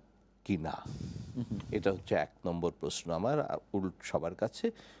চিকিৎসা কি না? এটা হচ্ছে এক নম্বর প্রশ্ন আমার সবার কাছে।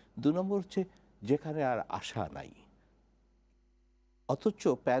 দু নম্বর হচ্ছে যেখানে আর আশা নাই, অথচ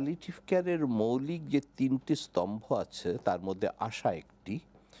প্যালিয়েটিভ কেয়ারের মৌলিক যে তিনটি স্তম্ভ আছে তার মধ্যে আশা একটি,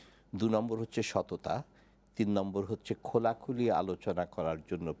 দু নম্বর হচ্ছে সততা, তিন নম্বর হচ্ছে খোলাখুলি আলোচনা করার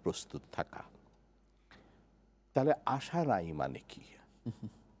জন্য প্রস্তুত থাকা। তাহলে আশা নাই মানে কি?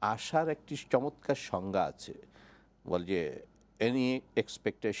 আশার একটি চমৎকার সংজ্ঞা আছে, বল যে any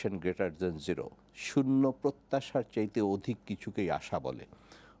expectation greater than zero, শূন্য প্রত্যাশার চাইতে অধিক কিছুকেই আশা বলে।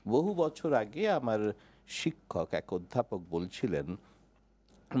 বহু বছর আগে আমার শিক্ষক এক অধ্যাপক বলছিলেন,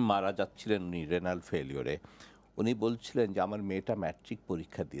 মারা যাচ্ছিলেন উনি রেনাল ফেলিওরে, উনি বলছিলেন যে আমার মেয়েটা ম্যাট্রিক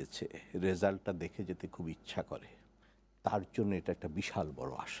পরীক্ষা দিয়েছে, রেজাল্টটা দেখে যেতে খুব ইচ্ছা করে, তার জন্য এটা একটা বিশাল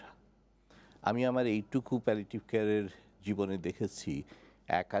বড় আশা। আমি আমার এইটুকু প্যালিয়েটিভ কেয়ারের জীবনে দেখেছি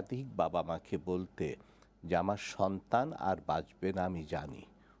একাধিক বাবা মাকে বলতে যে আমার সন্তান আর বাঁচবে না আমি জানি,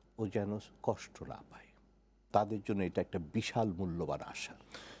 ও যেন কষ্ট না পায়, তাদের জন্য এটা একটা বিশাল মূল্যবান আশা।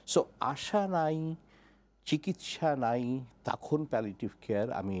 সো আশা নাই, চিকিৎসা নাই, তখন প্যালিয়েটিভ কেয়ার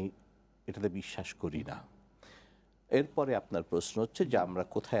আমি এটাতে বিশ্বাস করি না। এরপরে আপনার প্রশ্ন হচ্ছে যে আমরা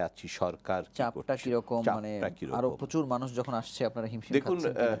কোথায় আছি, সরকার চাপটা কিরকম, মানে আরো প্রচুর মানুষ যখন আসছে আপনারা হিমশিম দেখুন,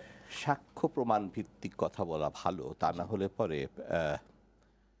 সাক্ষ্য প্রমাণ ভিত্তিক কথা বলা ভালো, তা না হলে পরে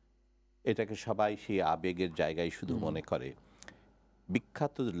এটাকে সবাই সেই আবেগের জায়গায় শুধু মনে করে।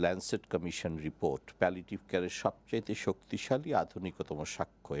 বিখ্যাত ল্যান্সেট কমিশন রিপোর্ট প্যালিয়েটিভ কেয়ারের সবচেয়ে শক্তিশালী আধুনিকতম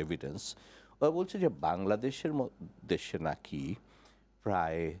সাক্ষ্য এভিডেন্স, ওরা বলছে যে বাংলাদেশের দেশে নাকি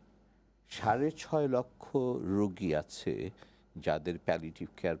প্রায় 6.5 লক্ষ রোগী আছে যাদের প্যালিয়েটিভ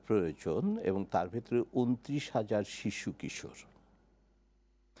কেয়ার প্রয়োজন, এবং তার ভেতরে 29,000 শিশু কিশোর।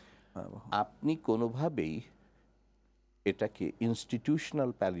 আপনি কোনোভাবেই এটাকে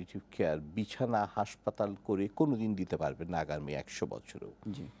ইনস্টিটিউশনাল প্যালিয়েটিভ কেয়ার, বিছানা হাসপাতাল করে কোনোদিন দিতে পারবেন না আগামী 100 বছরেও।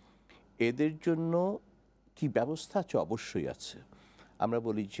 এদের জন্য কি ব্যবস্থা আছে? অবশ্যই আছে। আমরা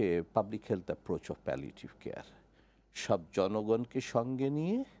বলি যে public health approach of palliative care, সব জনগণকে সঙ্গে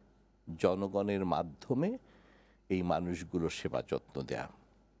নিয়ে জনগণের মাধ্যমে এই মানুষগুলোর সেবা যত্ন দেয়া।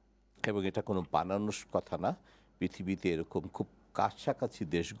 এবং এটা কোনো বানানোর কথা না, পৃথিবীতে এরকম খুব কাছাকাছি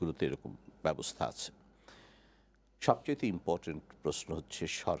দেশগুলোতে এরকম ব্যবস্থা আছে। সবচেয়ে ইম্পর্টেন্ট প্রশ্ন হচ্ছে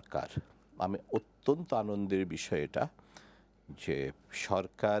সরকার। আমি অত্যন্ত আনন্দের বিষয় এটা যে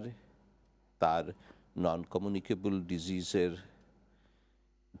সরকার তার নন কমিউনিকেবল ডিজিজের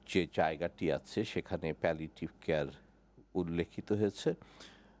যে জায়গাটি আছে সেখানে প্যালিয়েটিভ কেয়ার উল্লেখিত হয়েছে।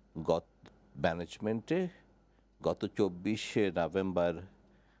 ম্যানেজমেন্টে গত 24শে নভেম্বর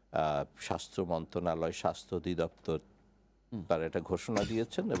স্বাস্থ্য মন্ত্রণালয়, স্বাস্থ্য অধিদপ্তর তারা এটা ঘোষণা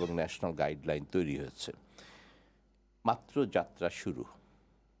দিয়েছেন এবং ন্যাশনাল গাইডলাইন তৈরি হয়েছে। মাত্র যাত্রা শুরু।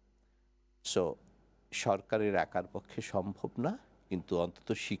 সো সরকারের একার পক্ষে সম্ভব না, কিন্তু অন্তত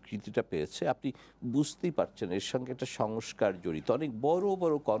স্বীকৃতিটা পেয়েছে। আপনি বুঝতেই পারছেন এর সঙ্গে একটা সংস্কার জড়িত। অনেক বড়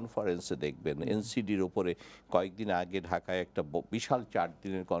বড় কনফারেন্সে দেখবেন এনসিডির ওপরে কয়েকদিন আগে ঢাকায় একটা বিশাল 4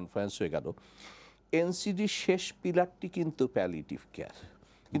 দিনের কনফারেন্স হয়ে গেল। এনসিডির শেষ পিলারটি কিন্তু প্যালিয়েটিভ কেয়ার,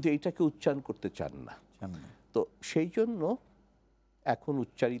 কিন্তু এইটাকে উচ্চারণ করতে চান না। তো সেই জন্য এখন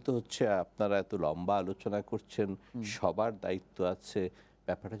উচ্চারিত হচ্ছে। আপনারা এত লম্বা আলোচনা করছেন, সবার দায়িত্ব আছে,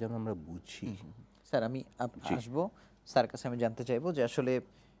 ব্যাপারটা যেন আমরা বুঝি। স্যার আমি আসবো স্যার কাছে, আমি জানতে চাইবো যে আসলে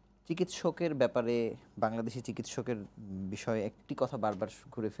চিকিৎসকের ব্যাপারে, বাংলাদেশি চিকিৎসকের বিষয়ে একটি কথা বারবার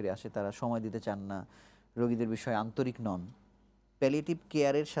ঘুরে ফিরে আসে, তারা সময় দিতে চান না, রোগীদের বিষয়ে আন্তরিক নন। প্যালিয়েটিভ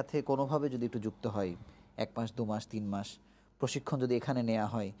কেয়ারের সাথে কোনোভাবে যদি একটু যুক্ত হয়, 1 মাস 2 মাস 3 মাস প্রশিক্ষণ যদি এখানে নেওয়া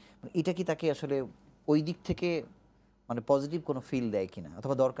হয়, এটা কি তাকে আসলে ওই দিক থেকে মানে পজিটিভ কোনো ফিল দেয় কিনা,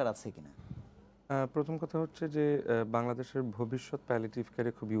 অথবা দরকার আছে কিনা? প্রথম কথা হচ্ছে যে বাংলাদেশের ভবিষ্যৎ প্যালিয়েটিভ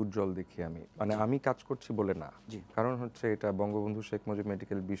কেয়ারে খুবই উজ্জ্বল দেখি আমি, মানে আমি কাজ করছি বলে না, কারণ হচ্ছে এটা বঙ্গবন্ধু শেখ মুজিব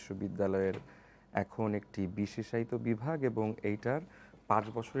মেডিকেল বিশ্ববিদ্যালয়ের এখন একটি বিশেষায়িত বিভাগ এবং এইটার 5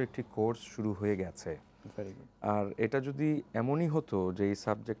 বছরের একটি কোর্স শুরু হয়ে গেছে। আর এটা যদি এমনই হতো যে এই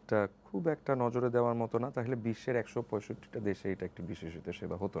সাবজেক্টটা খুব একটা নজরে দেওয়ার মতো না, তাহলে বিশ্বের 165টা দেশে এটা একটি বিশেষিত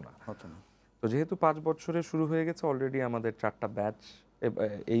সেবা হতো না। তো যেহেতু 5 বছরে শুরু হয়ে গেছে, অলরেডি আমাদের 4টা ব্যাচ,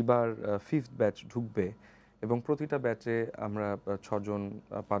 এইবার 5th ব্যাচ ঢুকবে এবং প্রতিটা ব্যাচে আমরা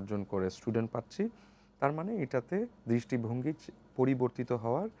 5 জন করে স্টুডেন্ট পাচ্ছি। তার মানে এটাতে দৃষ্টিভঙ্গি পরিবর্তিত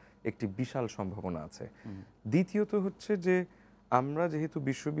হওয়ার একটি বিশাল সম্ভাবনা আছে। দ্বিতীয়ত হচ্ছে যে আমরা যেহেতু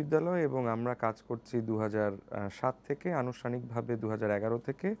বিশ্ববিদ্যালয় এবং আমরা কাজ করছি 2007 থেকে, আনুষ্ঠানিকভাবে 2011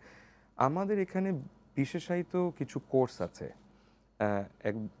 থেকে, আমাদের এখানে বিশেষায়িত কিছু কোর্স আছে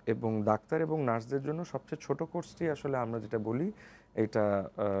এবং ডাক্তার এবং নার্সদের জন্য সবচেয়ে ছোট কোর্সটি আসলে আমরা যেটা বলি এটা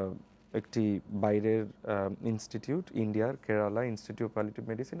একটি বাইরের ইনস্টিটিউট, ইন্ডিয়ার Kerala institute of palliative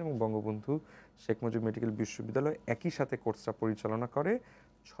medicine এবং বঙ্গবন্ধু শেখ মুজিব মেডিকেল বিশ্ববিদ্যালয় একই সাথে কোর্সটা পরিচালনা করে,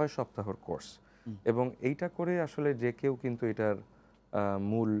 6 সপ্তাহের কোর্স। এবং এইটা করে আসলে যে কেউ কিন্তু এটার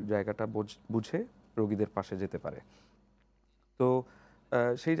মূল জায়গাটা বুঝে রোগীদের পাশে যেতে পারে। তো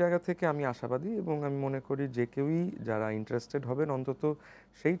সেই জায়গা থেকে আমি আশাবাদী এবং আমি মনে করি যে কেউই যারা ইন্টারেস্টেড হবেন অন্তত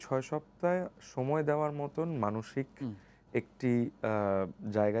সেই 6 সপ্তাহ সময় দেওয়ার মতন মানসিক একটি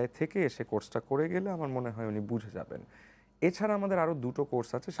জায়গায় থেকে এসে কোর্সটা করে গেলে আমার মনে হয় উনি বুঝে যাবেন। এছাড়া আমাদের আরো 2টো কোর্স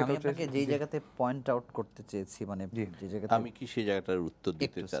আছে, সেটা হচ্ছে যেই জায়গাতে পয়েন্ট আউট করতে চেয়েছি, মানে যে জায়গাতে আমি কি সেই জায়গাটার উত্তর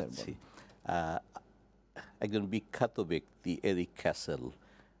দিতে চাচ্ছি। একজন বিখ্যাত ব্যক্তি এরিক ক্যাসেল,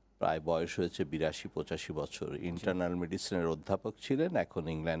 প্রায় বয়স হয়েছে 82-85 বছর, ইন্টারনাল মেডিসিনের অধ্যাপক ছিলেন, এখন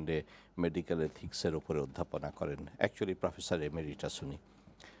ইংল্যান্ডে মেডিকেল এথিক্সের ওপরে অধ্যাপনা করেন, অ্যাকচুয়ালি প্রফেসর এমেরিটাস।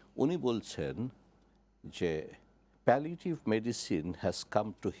 উনি বলছেন যে palliative medicine has come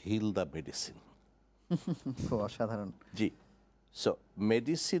to hill the medicine. খুব অসাধারণ। জি, সো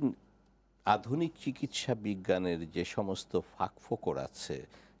মেডিসিন, আধুনিক চিকিৎসা বিজ্ঞানের যে সমস্ত ফাঁকফোকর আছে,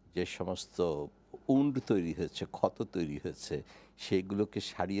 যে সমস্ত উন্ড তৈরি হয়েছে, ক্ষত তৈরি হয়েছে, সেগুলোকে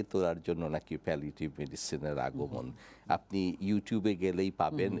সারিয়ে তোলার জন্য নাকি প্যালিয়েটিভ মেডিসিনের আগমন। আপনি ইউটিউবে গেলেই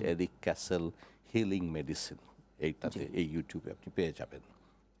পাবেন এরিক ক্যাসেল হিলিং মেডিসিন, এইটাতে এই ইউটিউবে আপনি পেয়ে যাবেন।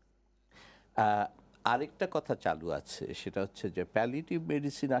 আরেকটা কথা চালু আছে, সেটা হচ্ছে যে প্যালিয়েটিভ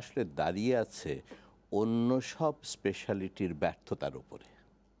মেডিসিন আসলে দাঁড়িয়ে আছে অন্য সব স্পেশালিটির ব্যর্থতার উপরে।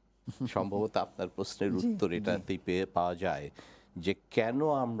 সম্ভবত আপনার প্রশ্নের উত্তর এটাতেই পাওয়া যায় যে কেন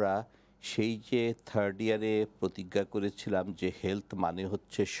আমরা সেই যে 3rd ইয়ারে প্রতিজ্ঞা করেছিলাম যে হেলথ মানে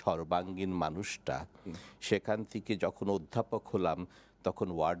হচ্ছে সর্বাঙ্গীন মানুষটা, সেখান থেকে যখন অধ্যাপক হলাম তখন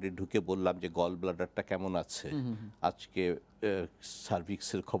ওয়ার্ডে ঢুকে বললাম যে গল ব্লাডারটা কেমন আছে, আজকে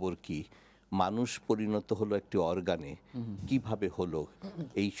সার্ভিক্সের খবর কি, মানুষ পরিণত হলো একটি অর্গানে, কিভাবে হলো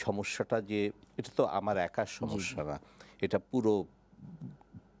এই সমস্যাটা, যে এটা তো আমার একার সমস্যা না, এটা পুরো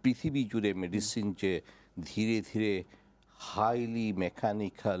পৃথিবী জুড়ে মেডিসিন যে ধীরে ধীরে হাইলি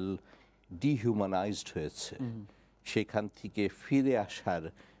মেকানিক্যাল ডিহিউম্যানাইজড হয়েছে, সেখান থেকে ফিরে আসার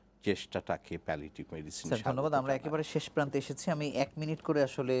চেষ্টাটাকে প্যালিয়েটিভ মেডিসিন। স্যার ধন্যবাদ। আমরা একেবারে শেষ প্রান্তে এসেছি। আমি 1 মিনিট করে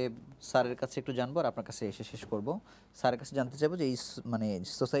আসলে স্যারের কাছে একটু জানবো আর আপনার কাছে এসে শেষ করব। স্যারের কাছে জানতে চাইবো যে এই মানে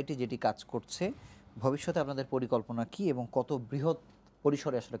সোসাইটি যেটি কাজ করছে ভবিষ্যতে আপনাদের পরিকল্পনা কি এবং কত বৃহৎ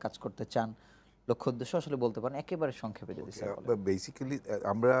পরিসরে আসলে কাজ করতে চান, লক্ষ্য উদ্দেশ্য আসলে বলতে পারেন একেবারে সংক্ষেপে যদি স্যার বলেন। বেসিক্যালি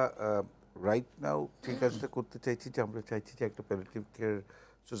আমরা রাইট নাও যে কাজটা করতে চাইছি যে আমরা চাইছি যে একটা প্যালিয়েটিভ কেয়ার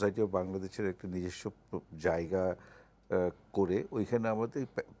সোসাইটি অফ বাংলাদেশের একটা নিজস্ব জায়গা করে ওইখানে আমাদের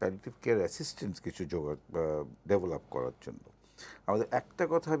প্যালিয়েটিভ কেয়ার অ্যাসিস্ট্যান্টস কিছু ডেভেলপ করার জন্য। আমাদের একটা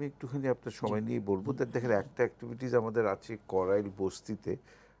কথা আমি একটুখানি আপনার সময় নিয়ে বলবো, দেখেন একটা অ্যাক্টিভিটিস আমাদের আছে করাইল বস্তিতে।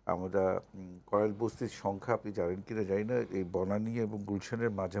 আমরা করাইল বস্তির সংখ্যা আপনি জানেন কিনা জানি না, এই বনানী এবং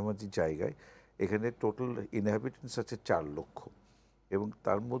গুলশানের মাঝামাঝি জায়গায় এখানে টোটাল ইনহ্যাবিটেন্টস আছে 4 লক্ষ এবং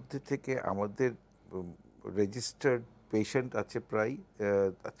তার মধ্যে থেকে আমাদের রেজিস্টার্ড পেশেন্ট আছে প্রায়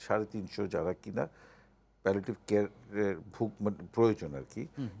 350 যারা কিনা প্যালিয়েটিভ কেয়ারের প্রয়োজন আর কি।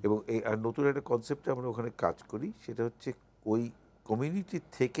 এবং এই আর নতুন একটা কনসেপ্টে আমরা ওখানে কাজ করি, সেটা হচ্ছে ওই কমিউনিটি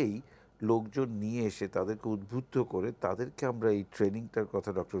থেকেই লোকজন নিয়ে এসে তাদেরকে উদ্বুদ্ধ করে তাদেরকে আমরা এই ট্রেনিংটার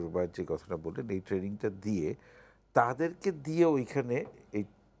কথা ডক্টর রুবায়ের যে কথাটা বললেন এই ট্রেনিংটা দিয়ে তাদেরকে দিয়ে ওইখানে এই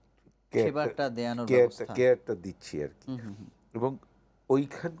কেয়ারটা দিচ্ছি আর কি। এবং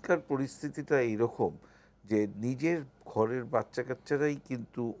ওইখানকার পরিস্থিতিটা এইরকম যে নিজের ঘরের বাচ্চা কাচ্চারাই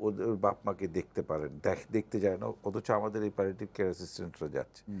কিন্তু ওদের বাপ মাকে দেখতে পারেন, দেখতে যায় না, অথচ আমাদের এই প্যালিয়েটিভ কেয়ার অ্যাসিস্ট্যান্টরা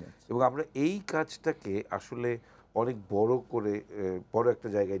যাচ্ছে। এবং আমরা এই কাজটাকে আসলে অনেক বড় করে বড় একটা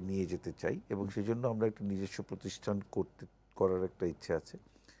জায়গায় নিয়ে যেতে চাই এবং সেই জন্য আমরা একটা নিজস্ব প্রতিষ্ঠান করার একটা ইচ্ছে আছে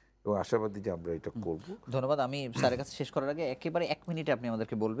এবং আশাবাদী যে আমরা এটা করব। ধন্যবাদ। আমি স্যারের কাছে শেষ করার আগে একেবারে 1 মিনিটে আপনি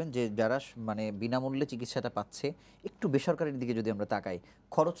আমাদেরকে বলবেন যে যারা মানে বিনামূল্যে চিকিৎসাটা পাচ্ছে, একটু বেসরকারির দিকে যদি আমরা তাকাই,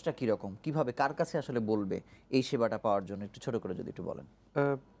 খরচটা কীরকম, কিভাবে কার কাছে আসলে বলবে এই সেবাটা পাওয়ার জন্য, একটু ছোট করে যদি একটু বলেন।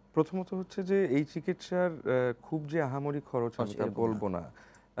 প্রথমত হচ্ছে যে এই চিকিৎসার খুব যে আহামরি খরচ আমি তা বলবো না।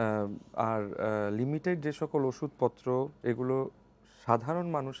 আর লিমিটেড যে সকল ওষুধপত্র এগুলো সাধারণ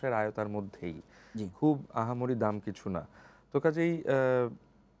মানুষের আয়তার মধ্যেই, খুব আহামরি দাম কিছু না। তো কাজেই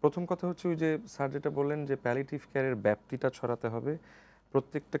প্রথম কথা হচ্ছে ওই যে স্যার যেটা বললেন যে প্যালিয়েটিভ কেয়ারের ব্যাপ্তিটা ছড়াতে হবে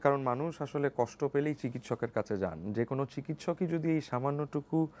প্রত্যেকটা, কারণ মানুষ আসলে কষ্ট পেলেই চিকিৎসকের কাছে যান। যে কোনো চিকিৎসকই যদি এই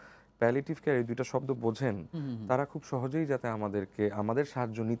সামান্যটুকু প্যালিয়েটিভ কেয়ার এই দুইটা শব্দ বোঝেন, তারা খুব সহজেই যাতে আমাদের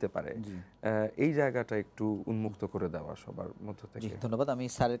সাহায্য নিতে পারে, এই জায়গাটা একটু উন্মুক্ত করে দেওয়া সবার মধ্য থেকে। ধন্যবাদ। আমি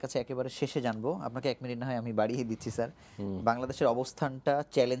স্যারের কাছে একেবারে শেষে জানবো, আপনাকে 1 মিনিট না হয় আমি বাড়িয়ে দিচ্ছি স্যার, বাংলাদেশের অবস্থানটা,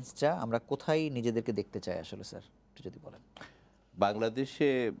 চ্যালেঞ্জটা আমরা কোথায় নিজেদেরকে দেখতে চাই আসলে স্যার একটু যদি বলেন। বাংলাদেশে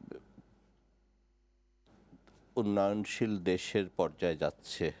উন্নয়নশীল দেশের পর্যায়ে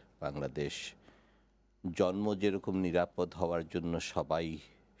যাচ্ছে বাংলাদেশ। জন্ম যেরকম নিরাপদ হওয়ার জন্য সবাই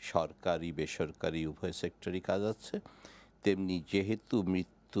সরকারি বেসরকারি উভয় সেক্টরই কাজ আছে, তেমনি যেহেতু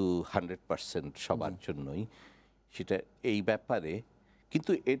মৃত্যু 100% সবার জন্যই, সেটা এই ব্যাপারে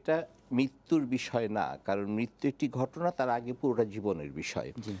কিন্তু এটা মৃত্যুর বিষয় না, কারণ মৃত্যু একটি ঘটনা, তার আগে পুরোটা জীবনের বিষয়।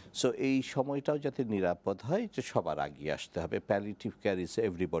 সো এই সময়টাও যাতে নিরাপদ হয় যে সবার আগে আসতে হবে। Palliative care is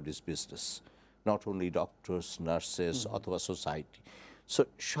everybody's business, not only doctors, nurses অথবা সোসাইটি। সো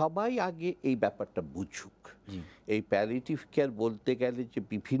সবাই আগে এই ব্যাপারটা বুঝুক। এই প্যালিয়েটিভ কেয়ার বলতে গেলে যে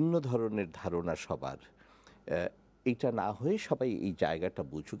বিভিন্ন ধরনের ধারণা সবার, এটা না হয়ে সবাই এই জায়গাটা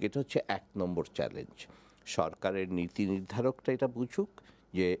বুঝুক। এটা হচ্ছে 1 নম্বর চ্যালেঞ্জ। সরকারের নীতি নির্ধারকটা এটা বুঝুক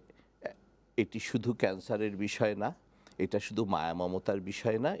যে এটি শুধু ক্যান্সারের বিষয় না, এটা শুধু মায়া মমতার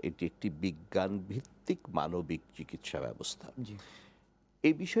বিষয় না, এটি একটি বিজ্ঞান ভিত্তিক মানবিক চিকিৎসা ব্যবস্থা।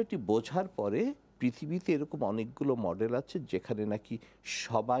 এই বিষয়টি বোঝার পরে পৃথিবীতে এরকম অনেকগুলো মডেল আছে যেখানে নাকি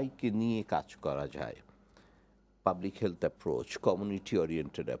সবাইকে নিয়ে কাজ করা যায়। Public health approach, community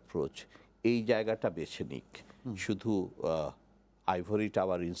oriented approach, এই জায়গাটা বেছে নিক, শুধু আইভরি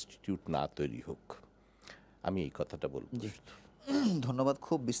টাওয়ার ইনস্টিটিউট না তৈরি হোক। আমি এই কথাটা বলবো। ধন্যবাদ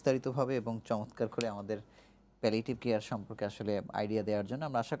খুব বিস্তারিতভাবে এবং চমৎকার করে আমাদের প্যালিয়েটিভ কেয়ার সম্পর্কে আসলে আইডিয়া দেওয়ার জন্য।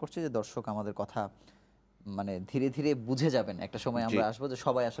 আমরা আশা করছি যে দর্শক আমাদের কথা মানে ধীরে ধীরে বুঝে যাবেন। একটা সময় আমরা আসবো যে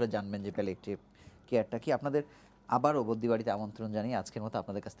সবাই আসলে জানবেন যে প্যালিয়েটিভ কেয়ারটা কি। আপনাদের আবারও বদ্যিবাড়িতে আমন্ত্রণ জানিয়ে আজকের মতো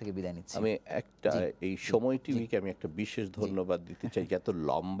আপনাদের কাছ থেকে বিদায় নিচ্ছি। আমি একটা এই সময় টিভিকে আমি একটা বিশেষ ধন্যবাদ দিতে চাই যে এত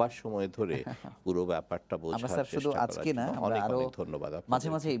লম্বা সময় ধরে পুরো ব্যাপারটা বোঝার চেষ্টা করার জন্য। শুধু আজকে না, আমরা আরো ধন্যবাদ, মাঝে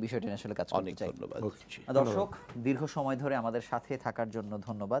মাঝে এই বিষয়টা নিয়ে আসলে কাজ করতে চাই। ধন্যবাদ দর্শক, দীর্ঘ সময় ধরে আমাদের সাথে থাকার জন্য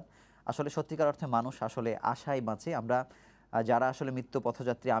ধন্যবাদ। আসলে সত্যিকার অর্থে মানুষ আসলে আশায় বাঁচে। আমরা যারা আসলে মৃত্যু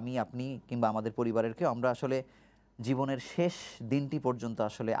পথযাত্রী, আমি, আপনি কিংবা আমাদের পরিবারের কেউ, আমরা আসলে জীবনের শেষ দিনটি পর্যন্ত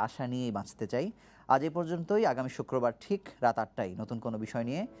আসলে আশা নিয়েই বাঁচতে চাই। আজ এ পর্যন্তই। আগামী শুক্রবার ঠিক রাত 8টায় নতুন কোনো বিষয়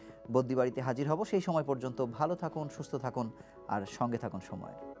নিয়ে বদ্যিবাড়িতে হাজির হব। সেই সময় পর্যন্ত ভালো থাকুন, সুস্থ থাকুন আর সঙ্গে থাকুন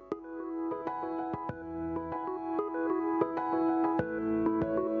সময়।